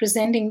and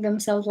presenting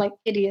themselves like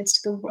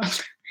idiots to the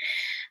world.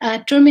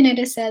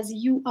 Terminator says,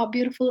 "You are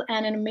beautiful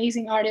and an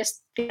amazing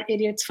artist. They are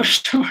idiots for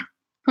sure."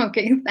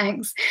 Okay,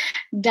 thanks.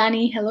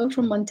 Danny, hello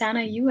from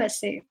Montana,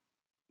 USA.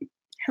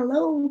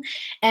 Hello.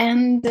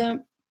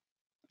 And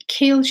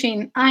Kale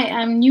Shane, I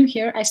am new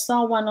here. I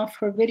saw one of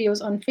her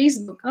videos on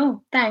Facebook.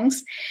 Oh,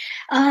 thanks.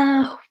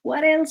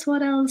 What else?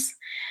 What else?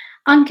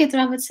 Ankit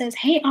Rawat says,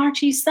 "Hey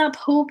Archie, sup?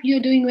 Hope you're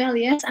doing well."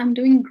 Yes, I'm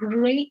doing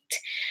great.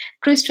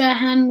 Chris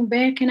Trahan,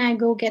 where can I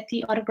go get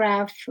the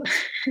autograph?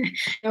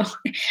 No,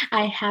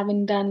 I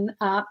haven't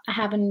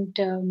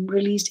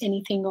released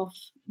anything of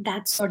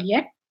that sort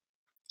yet.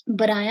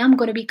 But I am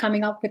going to be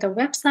coming up with a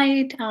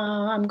website.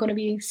 I'm going to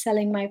be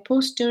selling my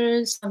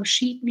posters, some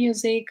sheet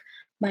music,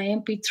 my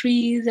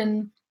MP3s,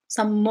 and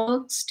some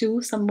merch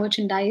too, some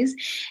merchandise.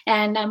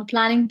 And I'm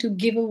planning to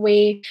give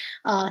away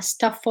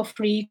stuff for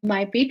free to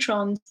my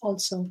patrons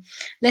also.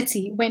 Let's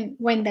see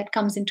when that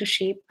comes into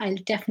shape.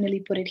 I'll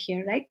definitely put it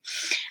here, right?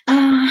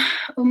 Uh,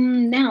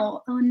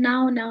 now.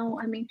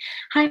 I mean,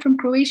 hi from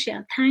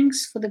Croatia.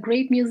 Thanks for the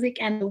great music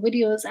and the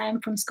videos. I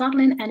am from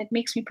Scotland, and it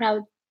makes me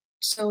proud.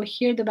 So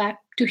hear the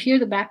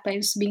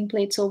bagpipes being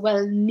played so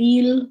well.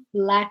 Neil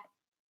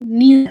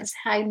says,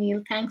 "Hi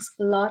Neil, thanks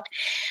a lot."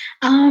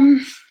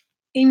 Um,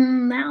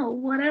 in now,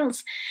 what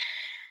else?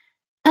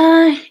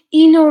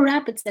 Eno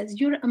Rapid says,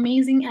 "You're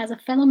amazing as a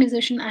fellow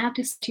musician. I have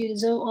to say you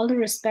deserve all the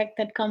respect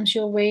that comes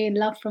your way.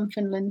 Love from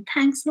Finland."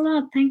 Thanks a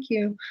lot. Thank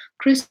you.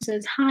 Chris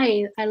says,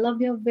 "Hi, I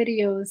love your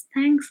videos."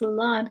 Thanks a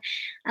lot.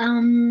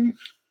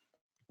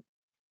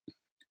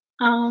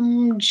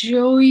 Um,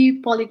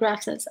 Joey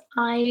Polygraph says,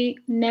 "I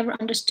never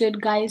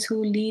understood guys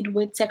who lead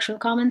with sexual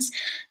comments.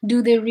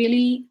 Do they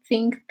really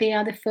think they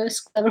are the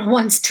first clever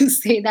ones to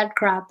say that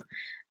crap?"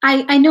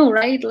 I know,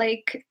 right?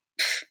 Like,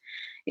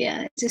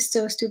 yeah, it's just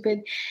so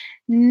stupid.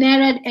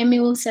 Nerad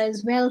Emil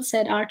says, "Well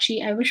said,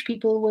 Archie. I wish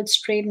people would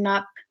straighten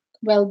up."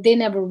 Well, they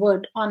never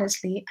would,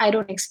 honestly. I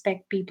don't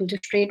expect people to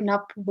straighten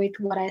up with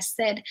what I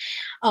said.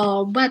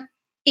 But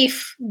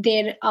if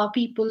there are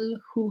people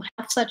who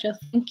have such a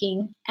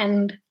thinking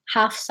and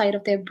half side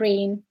of their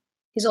brain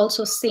is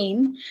also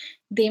sane,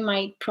 they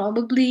might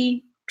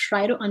probably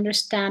try to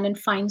understand and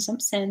find some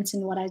sense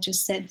in what I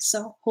just said.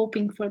 So,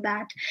 hoping for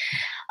that.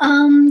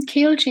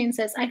 Kale Chain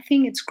says, "I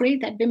think it's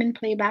great that women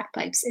play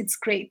bagpipes. It's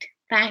great.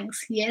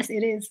 Thanks. Yes,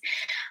 it is.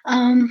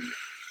 Um,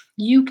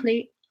 you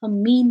play a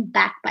mean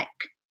bagpipe.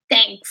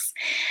 Thanks.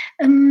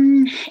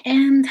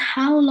 And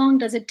how long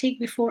does it take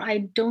before I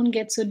don't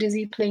get so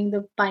dizzy playing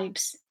the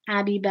pipes?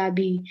 Abby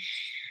Babby.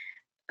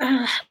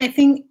 I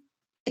think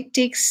it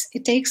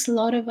takes a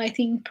lot of, I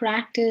think,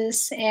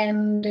 practice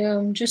and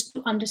just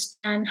to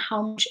understand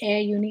how much air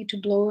you need to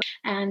blow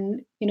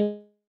and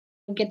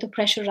get the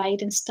pressure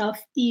right and stuff.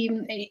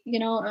 Even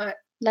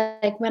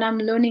like when I'm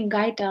learning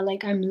gaita,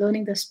 like I'm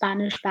learning the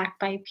Spanish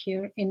bagpipe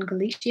here in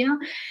Galicia,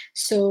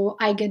 so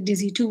I get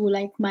dizzy too.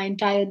 Like my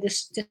entire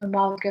this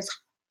mouth gets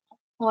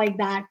like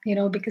that,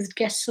 because it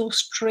gets so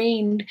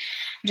strained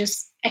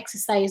just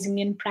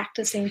exercising and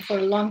practicing for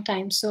a long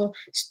time. So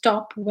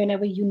stop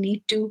whenever you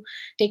need to,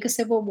 take a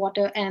sip of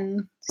water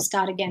and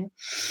start again.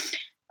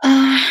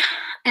 uh,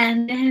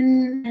 and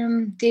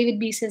then David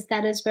B says,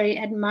 "That is very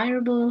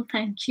admirable.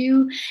 Thank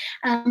you."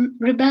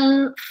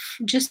 Rebel,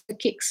 just the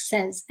kicks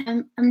says,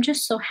 I'm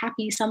just so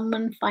happy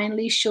someone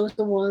finally shows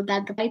the world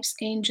that the pipes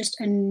ain't just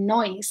a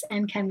noise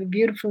and can be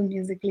beautiful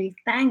musically.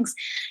 Thanks.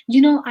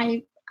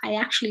 I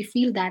actually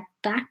feel that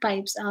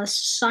bagpipes are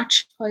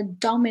such a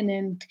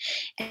dominant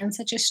and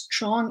such a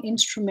strong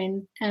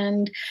instrument,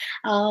 and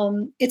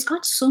it's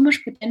got so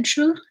much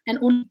potential, and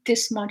only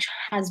this much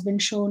has been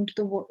shown to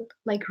the world.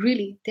 Like,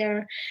 really,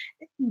 their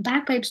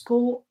bagpipes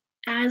go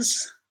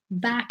as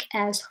back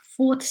as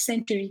 4th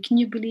century. Can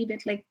you believe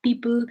it? Like,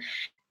 people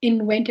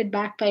invented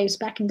bagpipes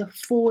back in the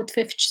 4th,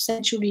 5th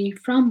century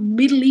from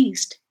Middle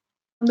East,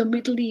 from the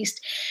Middle East.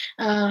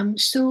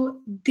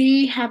 So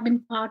they have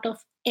been part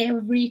of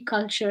every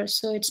culture.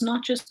 So it's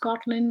not just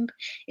Scotland.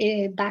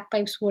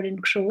 Bagpipes were in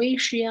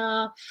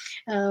Croatia,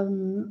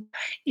 um,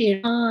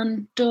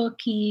 Iran,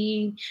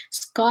 Turkey,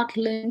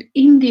 Scotland,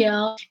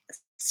 India,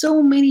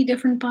 so many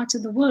different parts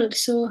of the world.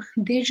 So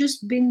they've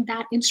just been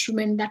that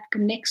instrument that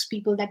connects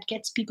people, that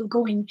gets people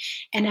going.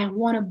 And I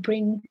want to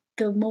bring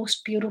the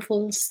most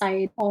beautiful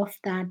side of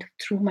that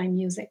through my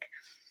music.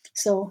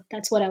 So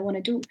that's what I want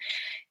to do.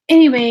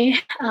 Anyway,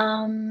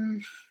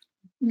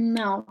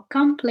 now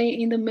come play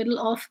in the middle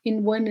of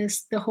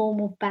Inverness, the home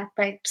of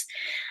bagpipes.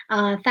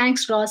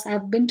 Thanks, Ross.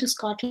 I've been to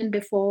Scotland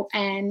before,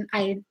 and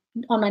I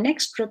on my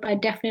next trip I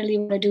definitely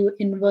want to do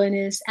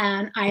Inverness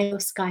and Isle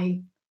of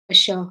Skye for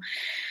sure.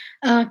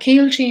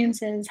 Kale Chain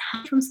says,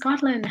 "Hi from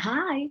Scotland."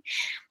 Hi.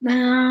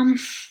 Um,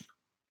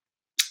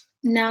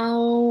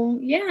 Now,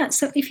 yeah,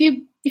 so if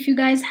you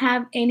guys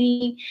have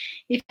any,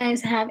 if you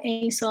guys have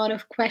any sort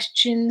of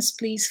questions,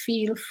 please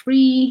feel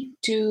free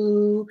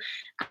to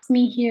ask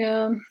me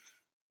here.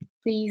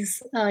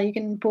 Please, you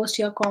can post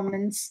your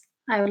comments.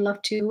 I would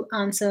love to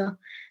answer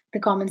the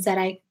comments that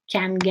I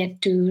can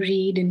get to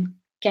read and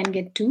can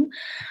get to.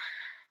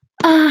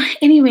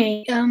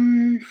 Anyway,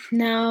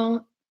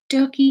 now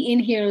Turkey in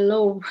here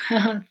low.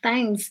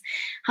 Thanks.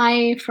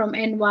 Hi from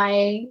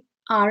NYRE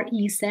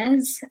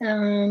says.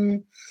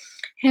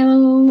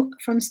 Hello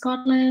from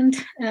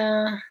Scotland.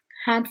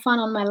 Had fun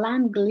on my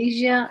land,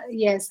 Galicia.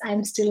 Yes,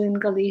 I'm still in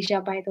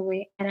Galicia, by the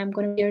way, and I'm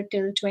going to be here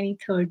till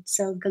 23rd.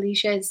 So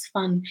Galicia is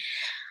fun.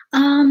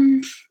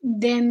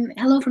 Then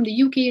hello from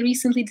the UK.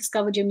 Recently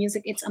discovered your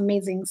music. It's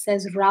amazing,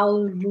 says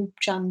Raul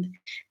Rupchand.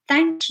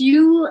 Thank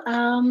you.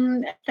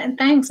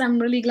 Thanks. I'm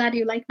really glad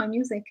you like my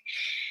music.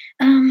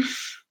 Um,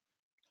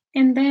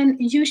 and then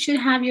you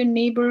should have your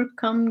neighbor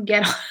come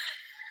get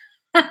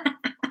on.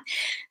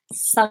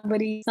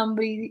 Somebody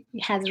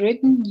has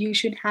written you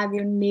should have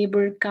your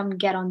neighbor come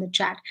get on the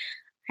chat.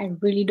 I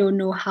really don't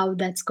know how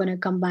that's gonna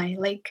come by.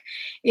 Like,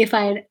 if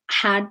I'd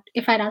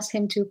asked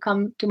him to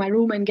come to my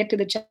room and get to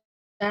the chat,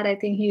 I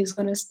think he is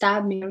gonna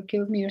stab me or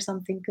kill me or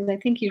something, because I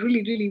think he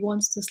really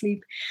wants to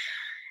sleep.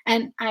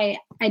 And I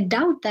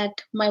doubt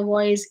that my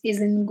voice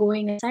isn't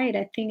going outside.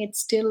 I think it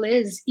still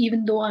is,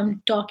 even though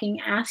I'm talking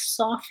as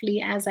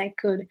softly as I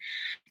could.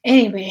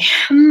 Anyway,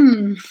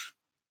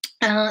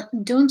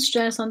 don't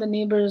stress on the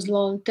neighbors,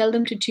 lol. Tell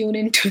them to tune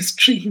into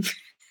stream.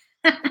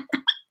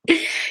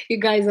 You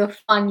guys are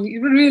fun.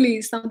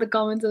 Really, some of the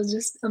comments are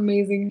just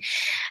amazing.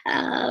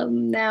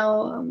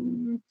 Now,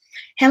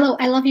 hello,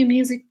 I love your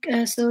music.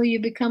 So you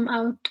become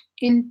out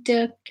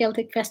inter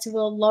Celtic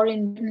Festival,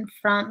 Lorraine in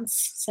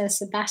France, says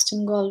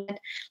Sebastian Goldet.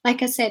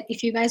 Like I said,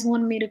 if you guys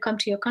want me to come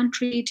to your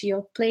country, to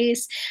your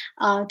place,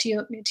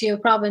 to your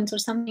province or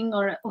something,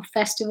 or a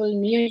festival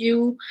near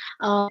you,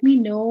 let me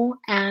know,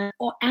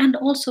 and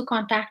also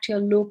contact your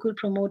local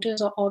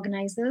promoters or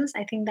organizers.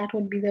 I think that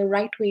would be the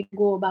right way to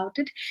go about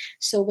it.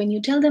 So when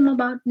you tell them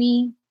about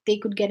me, they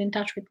could get in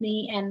touch with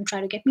me and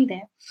try to get me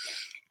there.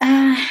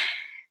 Uh,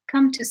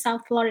 Come to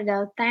South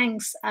Florida.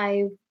 Thanks.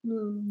 I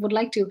would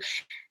like to.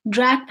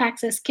 Drag Pack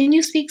says, can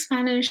you speak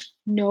Spanish?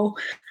 No.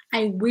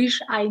 I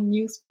wish I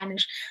knew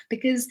Spanish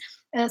because,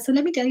 so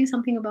let me tell you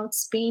something about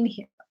Spain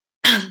here.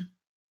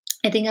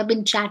 I think I've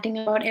been chatting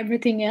about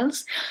everything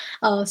else.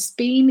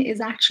 Spain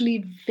is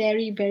actually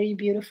very, very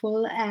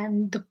beautiful,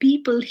 and the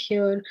people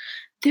here,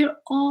 they're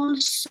all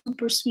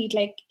super sweet.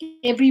 Like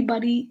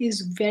everybody is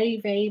very,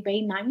 very,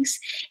 very nice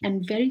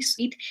and very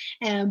sweet.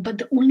 But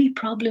the only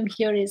problem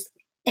here is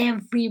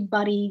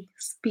everybody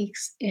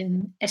speaks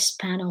in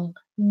Espanol.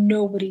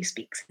 Nobody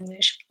speaks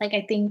English. Like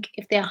I think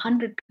if there are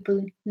 100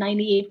 people,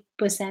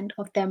 98%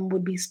 of them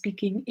would be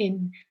speaking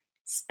in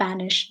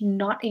Spanish,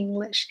 not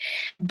English.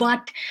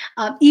 But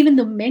even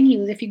the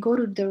menus, if you go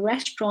to the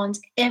restaurants,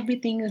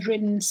 everything is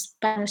written in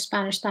Spanish,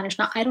 Spanish, Spanish.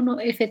 Now, I don't know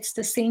if it's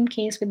the same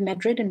case with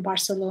Madrid and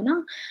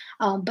Barcelona,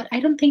 but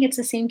I don't think it's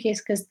the same case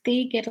because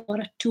they get a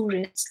lot of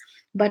tourists.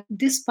 But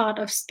this part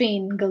of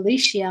Spain,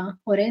 Galicia,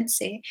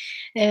 Orense,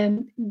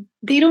 um,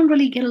 they don't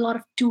really get a lot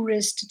of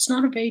tourists. It's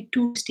not a very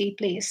touristy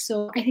place.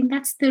 So I think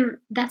that's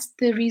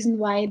the reason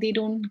why they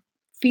don't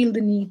feel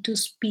the need to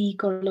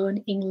speak or learn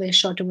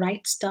English or to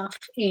write stuff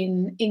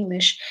in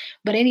English.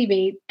 But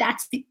anyway,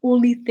 that's the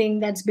only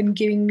thing that's been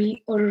giving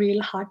me a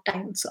real hard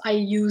time. So I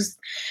use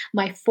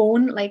my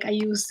phone, like I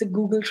use the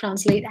Google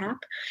Translate app.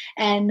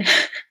 And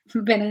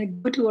when I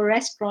go to a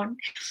restaurant,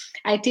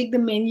 I take the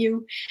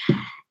menu,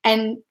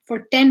 and for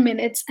 10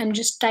 minutes, I'm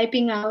just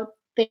typing out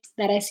things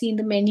that I see in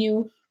the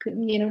menu,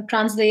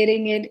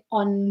 translating it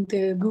on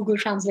the Google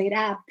Translate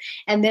app.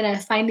 And then I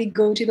finally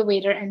go to the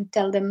waiter and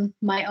tell them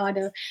my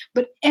order.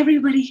 But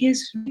everybody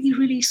is really,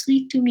 really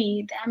sweet to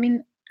me. I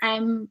mean,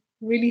 I'm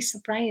really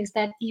surprised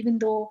that even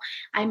though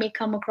I may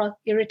come across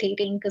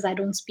irritating because I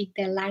don't speak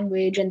their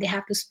language and they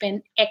have to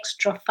spend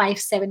extra 5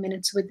 7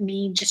 minutes with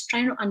me just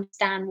trying to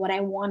understand what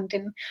I want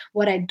and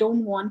what I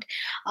don't want,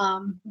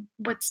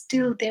 but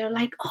still they're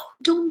like, oh,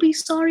 don't be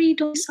sorry,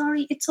 don't be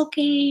sorry, it's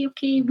okay,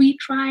 okay, we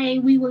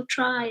will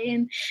try.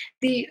 And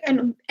at the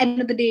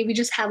end of the day we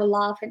just have a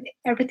laugh and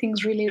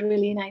everything's really,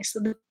 really nice.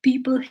 So the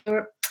people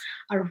here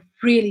are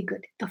really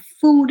good. The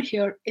food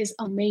here is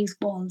amaze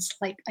balls.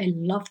 Like I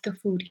love the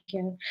food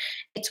here.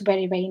 It's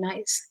very, very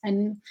nice.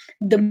 And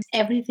the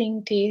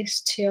everything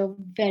tastes here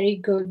very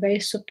good, very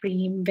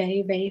supreme,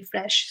 very, very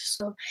fresh.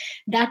 So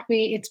that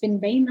way it's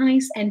been very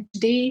nice. And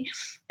today,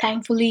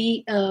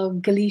 thankfully,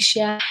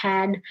 Galicia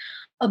had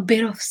a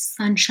bit of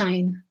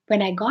sunshine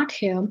when I got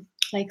here.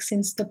 Like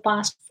since the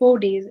past 4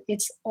 days,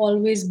 it's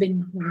always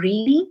been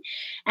rainy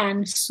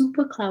and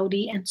super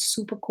cloudy and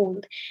super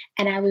cold.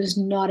 And I was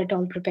not at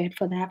all prepared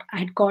for that.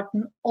 I'd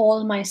gotten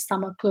all my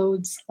summer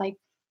clothes, like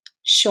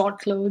short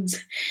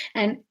clothes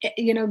and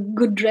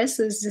good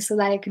dresses, just so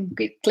that I can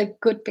click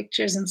good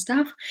pictures and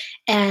stuff.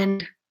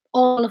 And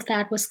all of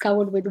that was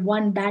covered with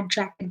one bad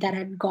jacket that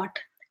I'd got.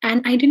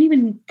 And I didn't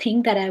even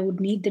think that I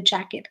would need the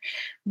jacket.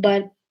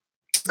 But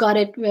got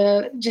it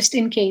just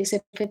in case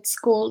if it's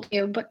cold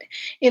here, but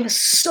it was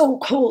so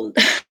cold.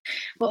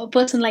 For a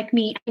person like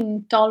me, I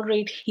can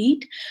tolerate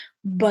heat,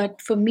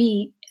 but for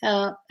me,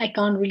 I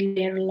can't really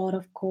bear a lot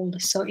of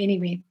cold. So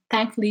anyway,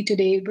 thankfully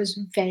today it was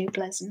very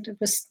pleasant. It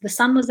was the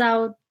sun was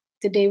out.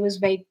 The day was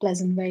very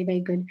pleasant, very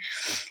very good.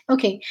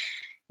 Okay,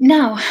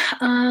 now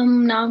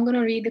I'm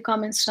gonna read the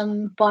comments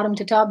from bottom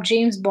to top.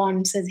 James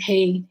Bond says,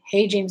 "Hey,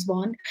 hey, James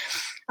Bond."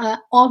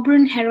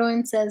 Auburn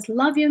Heroine says,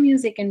 "Love your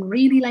music and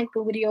really like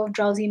the video of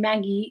Drowsy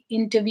Maggie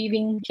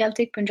interweaving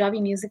Celtic Punjabi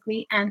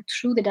musically and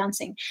through the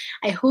dancing.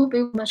 I hope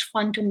it was much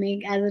fun to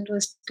make as it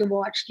was to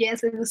watch."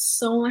 Yes, it was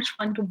so much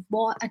fun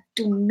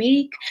to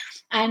make,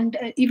 and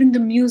even the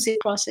music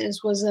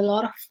process was a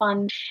lot of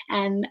fun.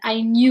 And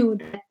I knew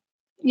that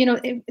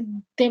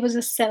there was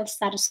a self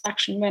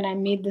satisfaction when I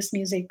made this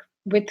music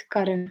with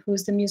Karan,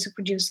 who's the music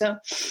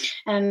producer,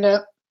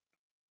 and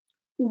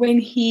when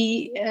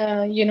he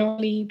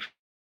really produced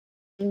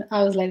it, and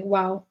I was like,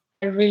 wow,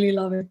 I really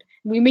love it.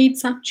 We made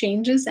some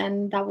changes,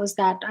 and that was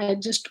that. I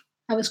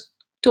was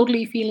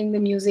totally feeling the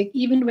music.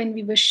 Even when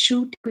we were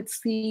shooting, I could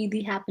see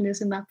the happiness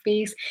in my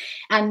face,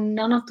 and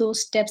none of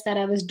those steps that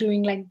I was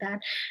doing like that,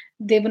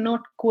 they were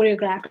not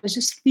choreographed. I was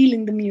just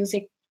feeling the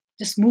music,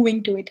 just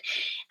moving to it.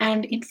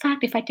 And in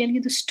fact, if I tell you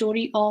the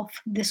story of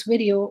this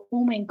video,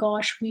 oh my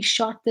gosh, we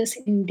shot this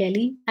in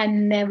Delhi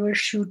and never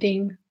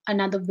shooting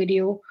another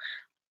video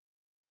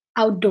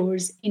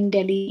outdoors in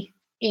Delhi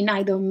in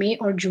either May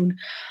or June.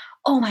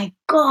 Oh my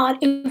God,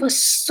 it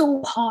was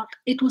so hot.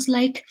 It was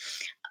like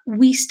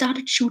we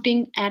started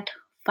shooting at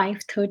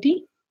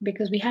 5:30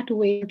 because we had to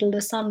wait until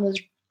the sun was,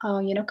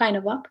 kind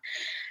of up.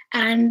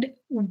 And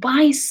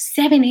by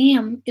 7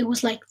 a.m., it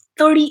was like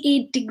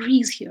 38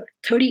 degrees here,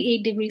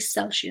 38 degrees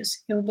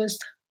Celsius.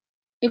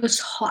 It was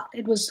hot.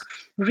 It was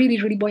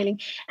really, really boiling,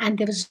 and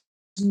there was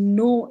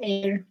no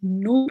air,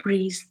 no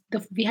breeze.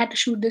 We had to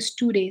shoot this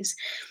 2 days.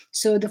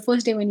 So the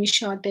first day when we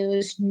shot, there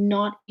was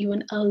not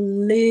even a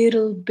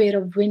little bit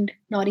of wind,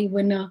 not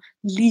even a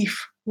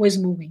leaf was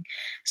moving.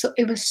 So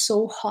it was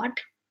so hot,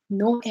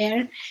 no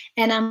air,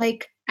 and I'm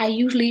like, I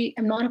usually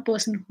am not a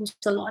person who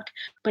sweats a lot,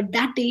 but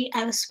that day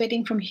I was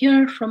sweating from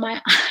here, from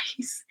my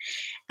eyes,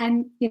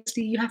 and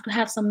see, you have to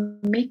have some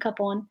makeup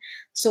on.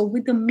 So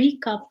with the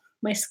makeup,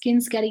 my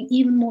skin's getting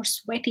even more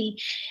sweaty,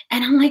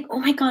 and I'm like, oh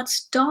my God,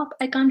 stop,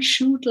 I can't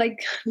shoot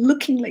like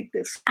looking like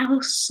this. I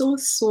was so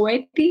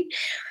sweaty,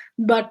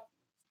 but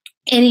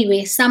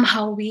anyway,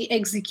 somehow we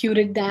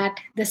executed that.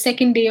 The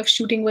second day of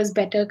shooting was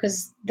better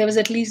because there was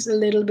at least a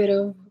little bit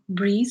of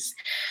breeze.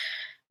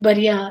 But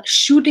yeah,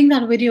 shooting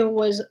that video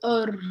was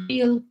a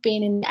real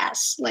pain in the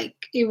ass. Like,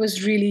 it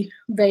was really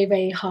very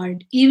very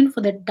hard, even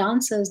for the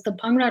dancers, the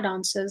bhangra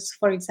dancers,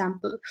 for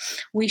example.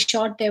 We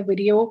shot their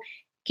video.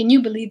 Can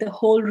you believe the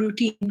whole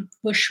routine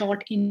was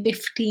shot in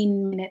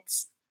 15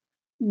 minutes?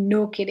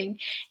 No kidding.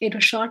 It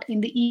was shot in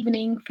the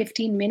evening,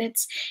 15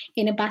 minutes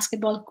in a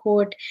basketball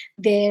court.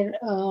 Their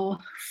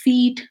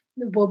feet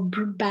were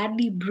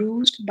badly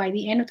bruised by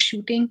the end of the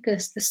shooting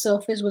because the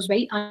surface was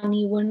very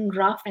uneven,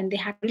 rough, and they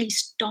had to really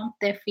stomp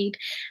their feet.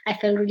 I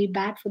felt really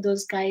bad for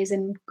those guys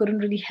and couldn't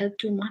really help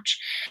too much.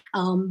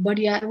 But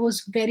yeah, it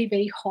was very,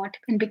 very hot.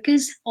 And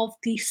because of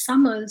the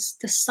summers,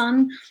 the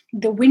sun,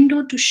 the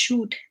window to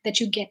shoot that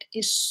you get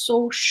is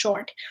so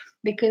short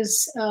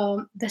because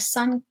the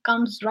sun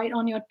comes right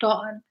on your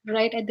top,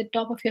 right at the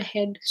top of your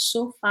head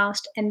so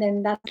fast, and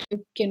then that's when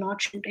you cannot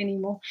shoot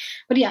anymore.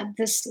 But yeah,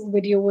 this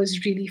video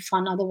was really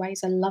fun.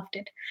 Otherwise, I loved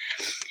it.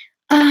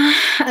 Uh,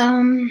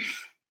 um,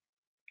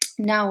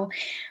 now,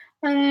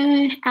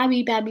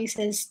 Abby Babby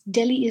says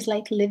Delhi is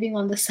like living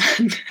on the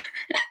sun.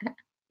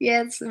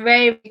 Yes,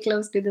 very, very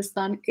close to the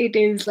sun. It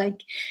is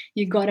like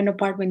you got an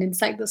apartment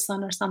inside the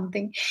sun or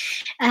something.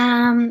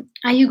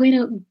 Are you going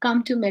to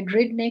come to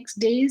Madrid next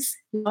days?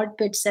 Lord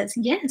Pitt says,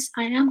 yes,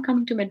 I am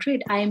coming to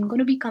Madrid. I am going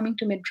to be coming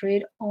to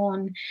Madrid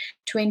on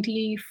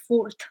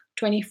 24th.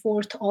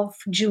 24th of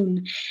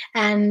June,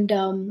 and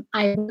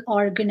I will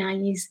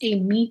organize a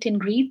meet and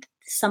greet,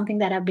 something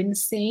that I've been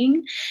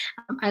saying.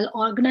 I'll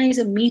organize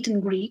a meet and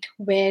greet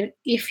where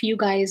if you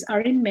guys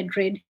are in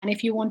Madrid and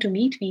if you want to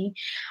meet me,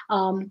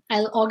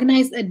 I'll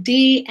organize a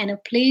day and a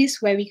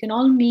place where we can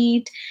all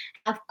meet,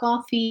 have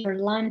coffee or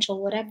lunch or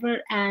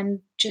whatever, and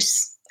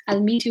just I'll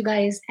meet you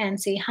guys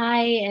and say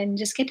hi and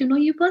just get to know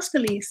you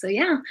personally. So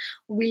yeah,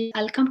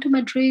 I'll come to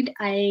Madrid.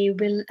 I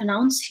will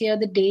announce here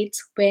the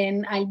dates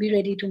when I'll be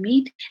ready to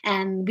meet,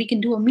 and we can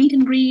do a meet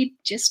and greet.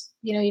 Just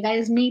you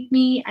guys meet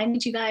me, I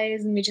meet you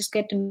guys, and we just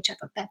get to know each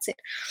other. That's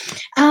it.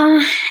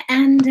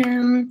 And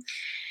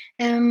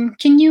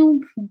can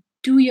you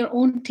do your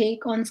own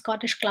take on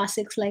Scottish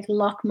classics like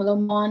Loch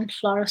Lomond,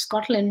 Flower of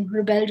Scotland,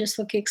 Rebel Just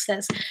for Kicks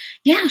says,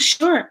 yeah,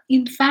 sure.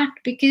 In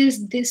fact,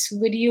 because this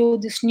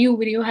new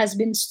video has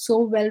been so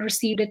well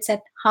received, it's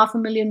at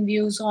 500,000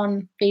 views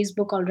on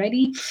Facebook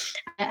already.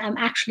 I'm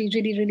actually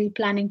really, really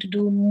planning to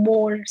do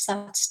more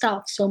such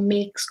stuff. So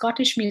make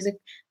Scottish music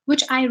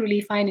which I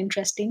really find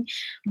interesting,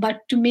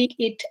 but to make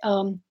it,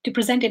 to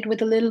present it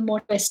with a little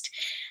more twist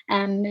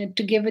and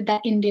to give it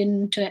that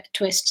Indian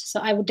twist. So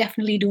I would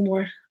definitely do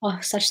more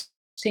of such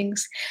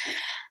things.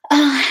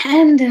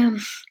 And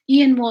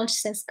Ian Walsh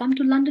says, "Come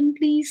to London,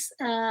 please."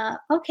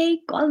 Okay,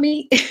 call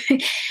me.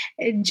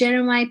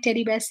 Jeremiah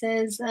Teddy Bear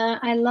says,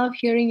 "I love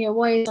hearing your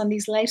voice on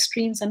these live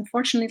streams.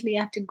 Unfortunately,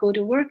 I have to go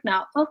to work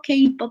now."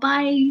 Okay, bye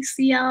bye.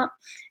 See ya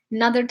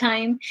another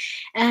time.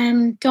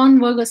 And Don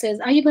Virgo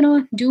says, "Are you going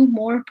to do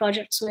more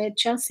projects with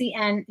Chelsea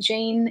and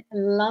Jane?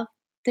 Love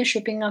the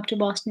shipping up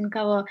to Boston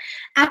cover."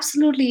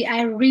 Absolutely.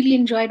 I really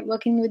enjoyed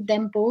working with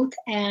them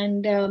both.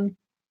 And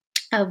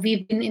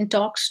we've been in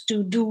talks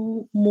to do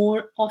more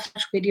of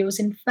such videos.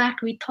 In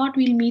fact, we thought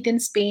we'll meet in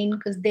Spain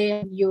because they're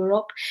in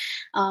Europe,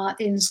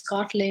 in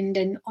Scotland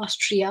and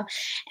Austria.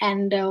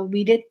 And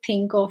we did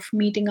think of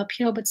meeting up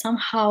here, but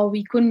somehow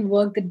we couldn't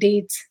work the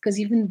dates because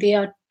even they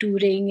are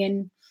touring,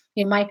 and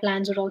my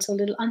plans are also a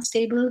little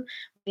unstable.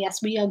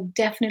 Yes, we are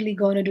definitely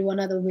going to do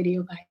another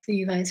video, guys, for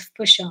you guys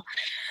for sure.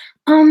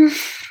 Um,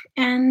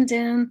 and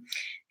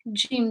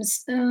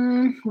James,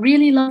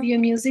 really love your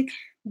music.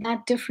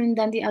 That different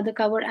than the other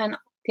cover and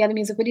the other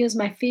music videos.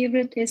 My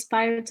favorite is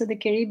Pirates of the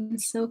Caribbean.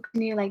 So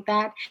continue like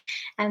that.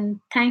 And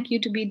thank you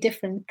to be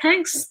different.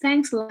 Thanks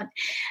a lot.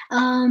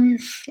 Um,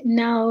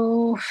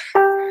 Now,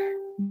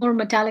 more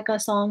Metallica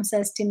songs,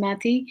 says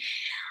Timothy.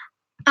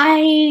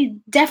 I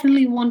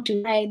definitely want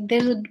to.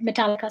 There's a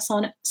Metallica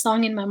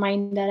song in my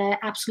mind that I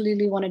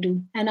absolutely want to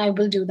do, and I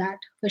will do that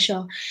for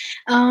sure.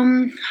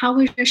 How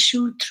was your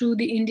shoot through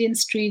the Indian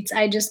streets?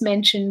 I just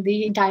mentioned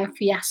the entire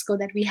fiasco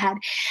that we had.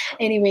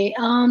 Anyway,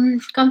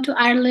 come to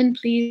Ireland,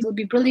 please. It would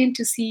be brilliant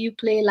to see you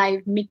play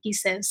live. Mickey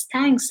says,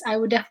 "Thanks. I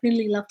would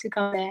definitely love to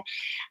come there."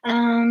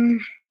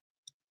 Um,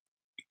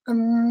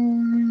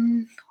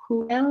 um,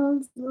 who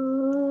else?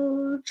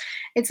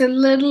 It's a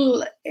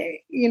little,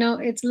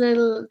 it's a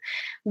little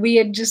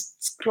weird just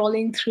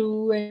scrolling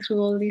through and through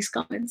all these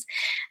comments.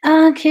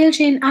 Kale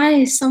Jane,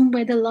 I some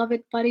weather love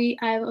it, buddy.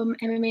 I have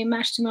MMA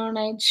match tomorrow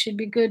night. Should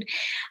be good.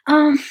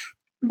 Um,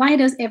 why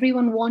does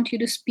everyone want you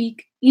to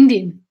speak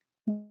Indian?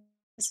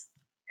 Because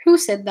who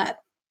said that?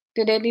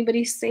 Did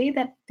anybody say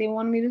that they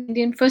want me to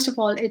Indian? First of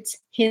all, it's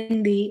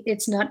Hindi.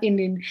 It's not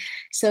Indian.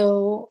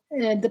 So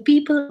the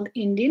people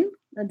Indian,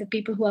 the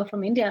people who are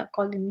from India are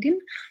called Indian,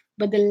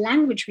 but the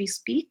language we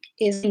speak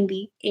is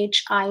Hindi,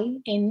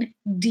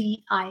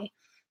 Hindi.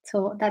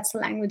 So that's the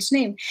language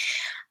name.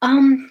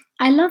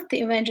 I love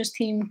the Avengers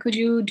theme. Could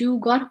you do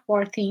God of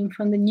War theme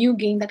from the new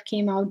game that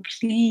came out,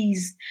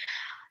 please?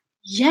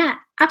 Yeah,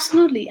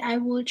 absolutely. I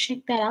will check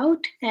that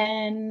out,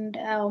 and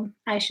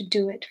I should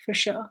do it for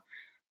sure.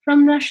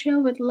 From Russia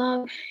with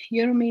love,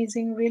 you're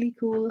amazing, really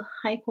cool,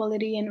 high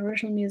quality and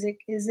original music.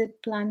 Is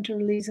it planned to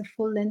release a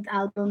full length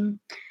album?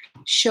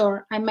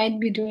 Sure, I might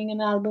be doing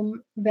an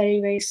album very,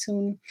 very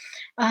soon.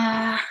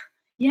 Uh,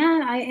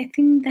 yeah, I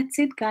think that's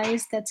it,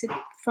 guys. That's it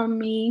from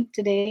me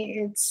today.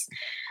 It's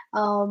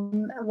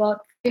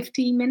about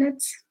 50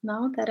 minutes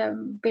now that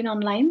I've been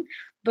online.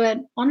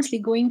 But honestly,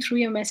 going through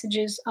your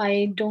messages,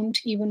 I don't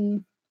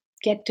even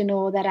get to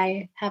know that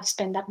I have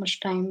spent that much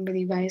time with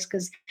you guys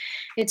because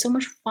it's so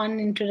much fun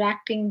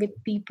interacting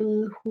with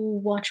people who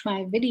watch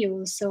my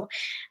videos. So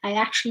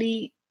I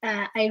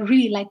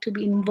really like to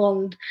be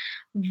involved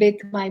with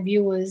my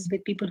viewers,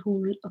 with people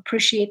who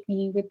appreciate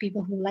me, with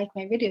people who like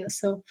my videos.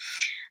 So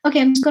okay,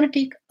 I'm just gonna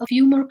take a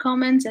few more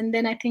comments, and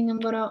then I think I'm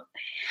gonna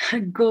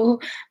go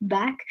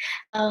back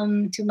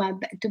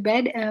to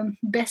bed.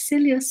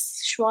 Basilius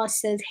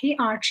Schwartz says, "Hey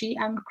Archie,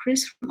 I'm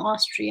Chris from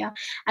Austria.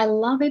 I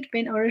love it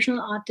when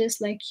original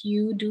artists like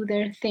you do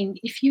their thing.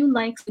 If you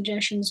like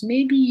suggestions,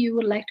 maybe you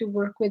would like to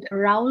work with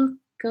Raul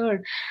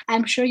Kurd.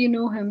 I'm sure you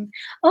know him.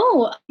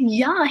 Oh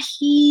yeah,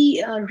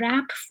 he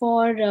rapped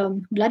for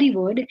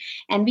Bloodywood,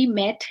 and we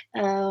met.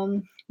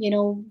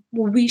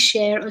 We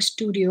share a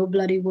studio,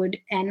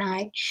 Bloodywood and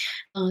I.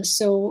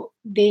 So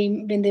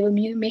when they were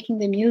making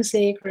the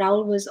music,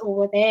 Raul was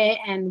over there,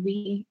 and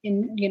we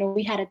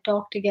had a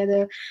talk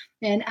together,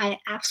 and I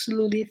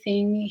absolutely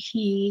think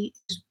he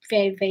is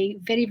very, very,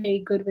 very, very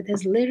good with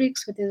his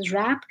lyrics, with his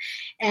rap,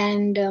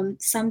 and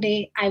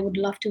someday I would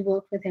love to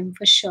work with him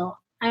for sure.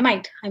 I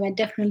might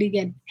definitely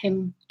get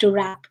him to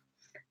rap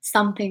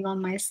something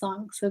on my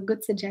song. So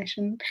good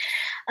suggestion.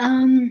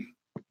 Um,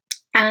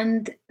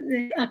 and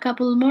a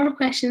couple more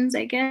questions,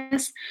 I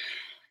guess.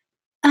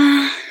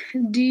 Uh,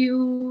 do you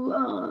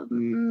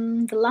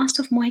the Last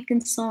of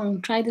Mohican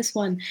song? Try this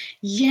one.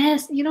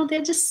 Yes, there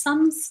are just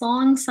some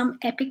songs, some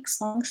epic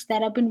songs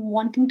that I've been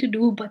wanting to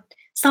do, but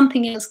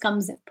something else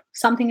comes up.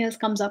 Something else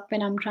comes up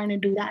when I'm trying to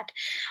do that.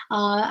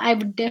 I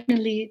would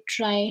definitely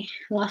try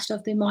Last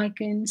of the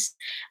Mohicans.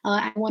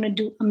 I want to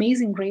do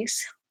Amazing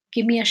Grace.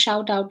 Give me a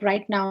shout out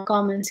right now in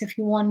comments if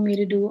you want me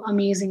to do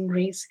Amazing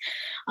Grace.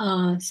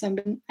 I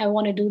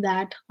want to do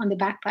that on the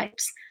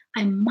bagpipes.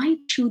 I might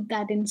shoot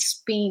that in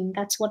Spain.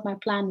 That's what my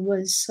plan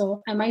was.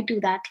 So I might do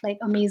that, like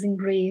Amazing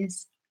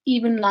Grace,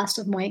 even Last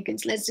of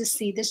Mohicans. Let's just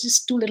see. There's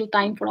just too little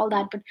time for all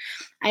that, but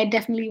I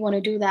definitely want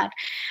to do that.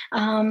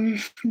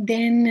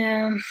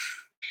 Then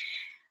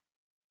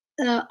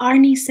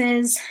Arnie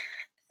says,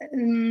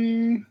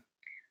 um,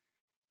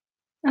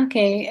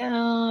 okay,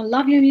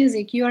 love your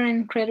music. You are an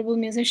incredible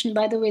musician.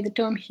 By the way, the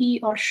term he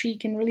or she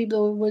can really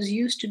blow was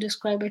used to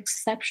describe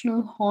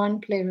exceptional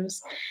horn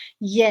players.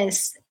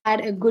 Yes,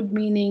 had a good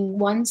meaning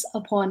once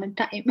upon a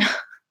time.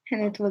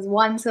 And it was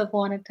once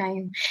upon a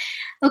time.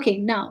 Okay,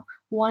 now,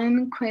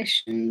 one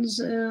questions.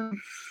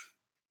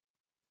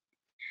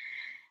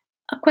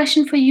 A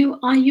question for you.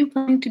 Are you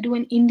planning to do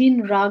an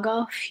Indian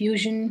raga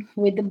fusion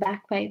with the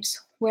bagpipes?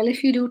 Well,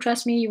 if you do,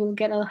 trust me, you will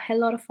get a hell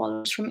lot of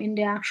followers from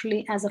India.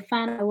 Actually, as a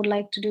fan, I would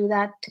like to do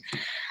that.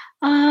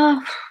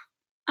 Uh,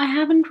 I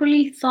haven't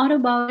really thought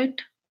about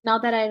it. Now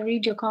that I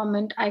read your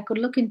comment, I could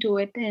look into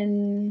it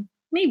and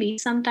maybe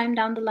sometime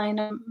down the line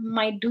I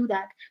might do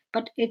that.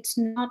 But it's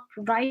not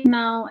right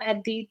now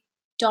at the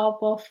top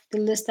of the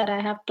list that I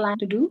have planned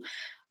to do.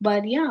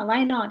 But yeah,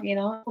 why not?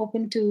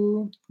 Open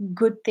to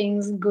good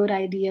things, good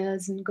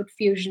ideas, and good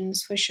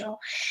fusions for sure.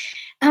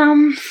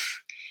 Um,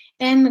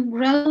 and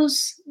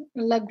Grelos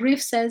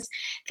Lagriff says,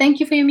 thank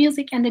you for your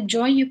music and the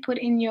joy you put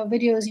in your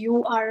videos.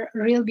 You are a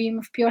real beam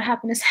of pure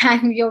happiness,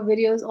 and your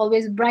videos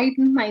always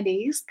brighten my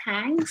days.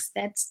 Thanks.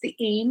 That's the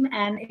aim.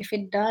 And if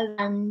it does,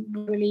 I'm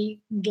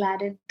really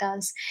glad it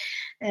does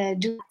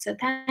do that. So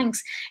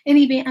thanks.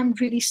 Anyway, I'm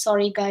really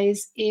sorry,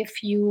 guys,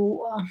 if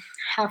you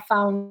have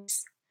found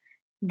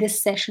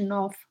this session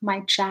of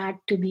my chat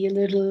to be a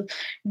little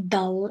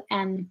dull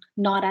and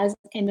not as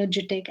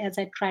energetic as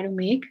I try to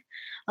make.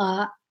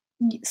 Uh,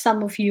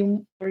 some of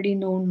you already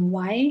know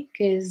why,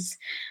 because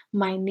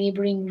my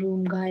neighboring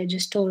room guy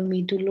just told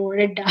me to lower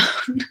it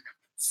down.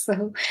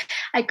 So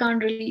I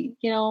can't really,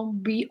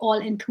 be all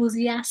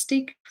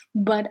enthusiastic,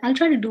 but I'll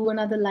try to do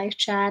another live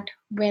chat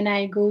when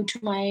I go to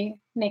my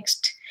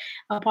next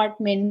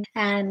apartment.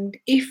 And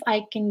if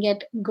I can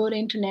get good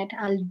internet,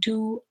 I'll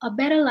do a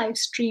better live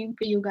stream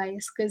for you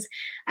guys, because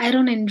I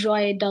don't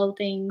enjoy dull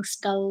things,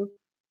 dull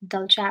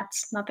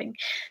chats, nothing.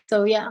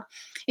 So yeah,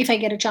 if I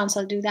get a chance,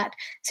 I'll do that.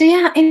 So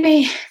yeah,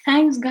 anyway,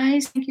 thanks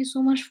guys. Thank you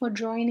so much for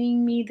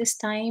joining me this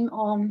time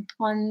on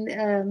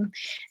the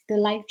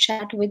live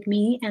chat with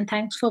me, and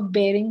thanks for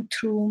bearing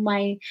through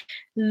my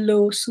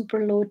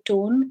super low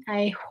tone.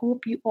 I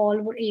hope you all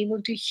were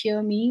able to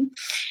hear me.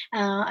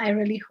 I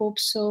really hope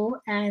so.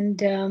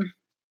 And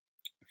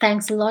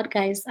thanks a lot,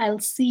 guys. I'll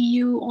see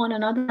you on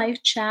another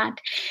live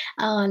chat.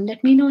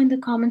 Let me know in the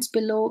comments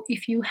below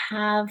if you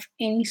have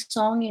any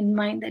song in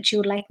mind that you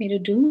would like me to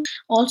do.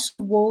 Also,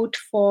 vote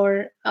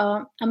for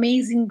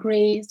Amazing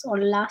Grace or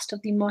Last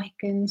of the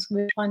Mohicans,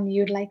 which one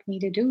you'd like me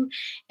to do.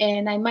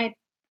 And I might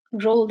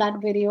roll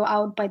that video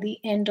out by the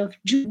end of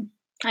June.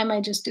 I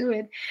might just do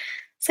it.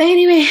 So,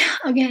 anyway,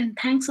 again,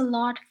 thanks a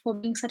lot for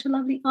being such a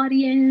lovely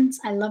audience.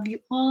 I love you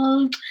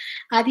all.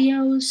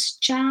 Adios,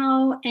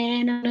 ciao,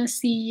 and I'm gonna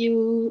see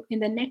you in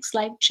the next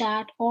live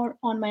chat or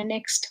on my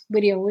next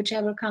video,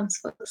 whichever comes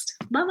first.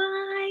 Bye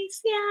bye.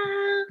 See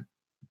ya.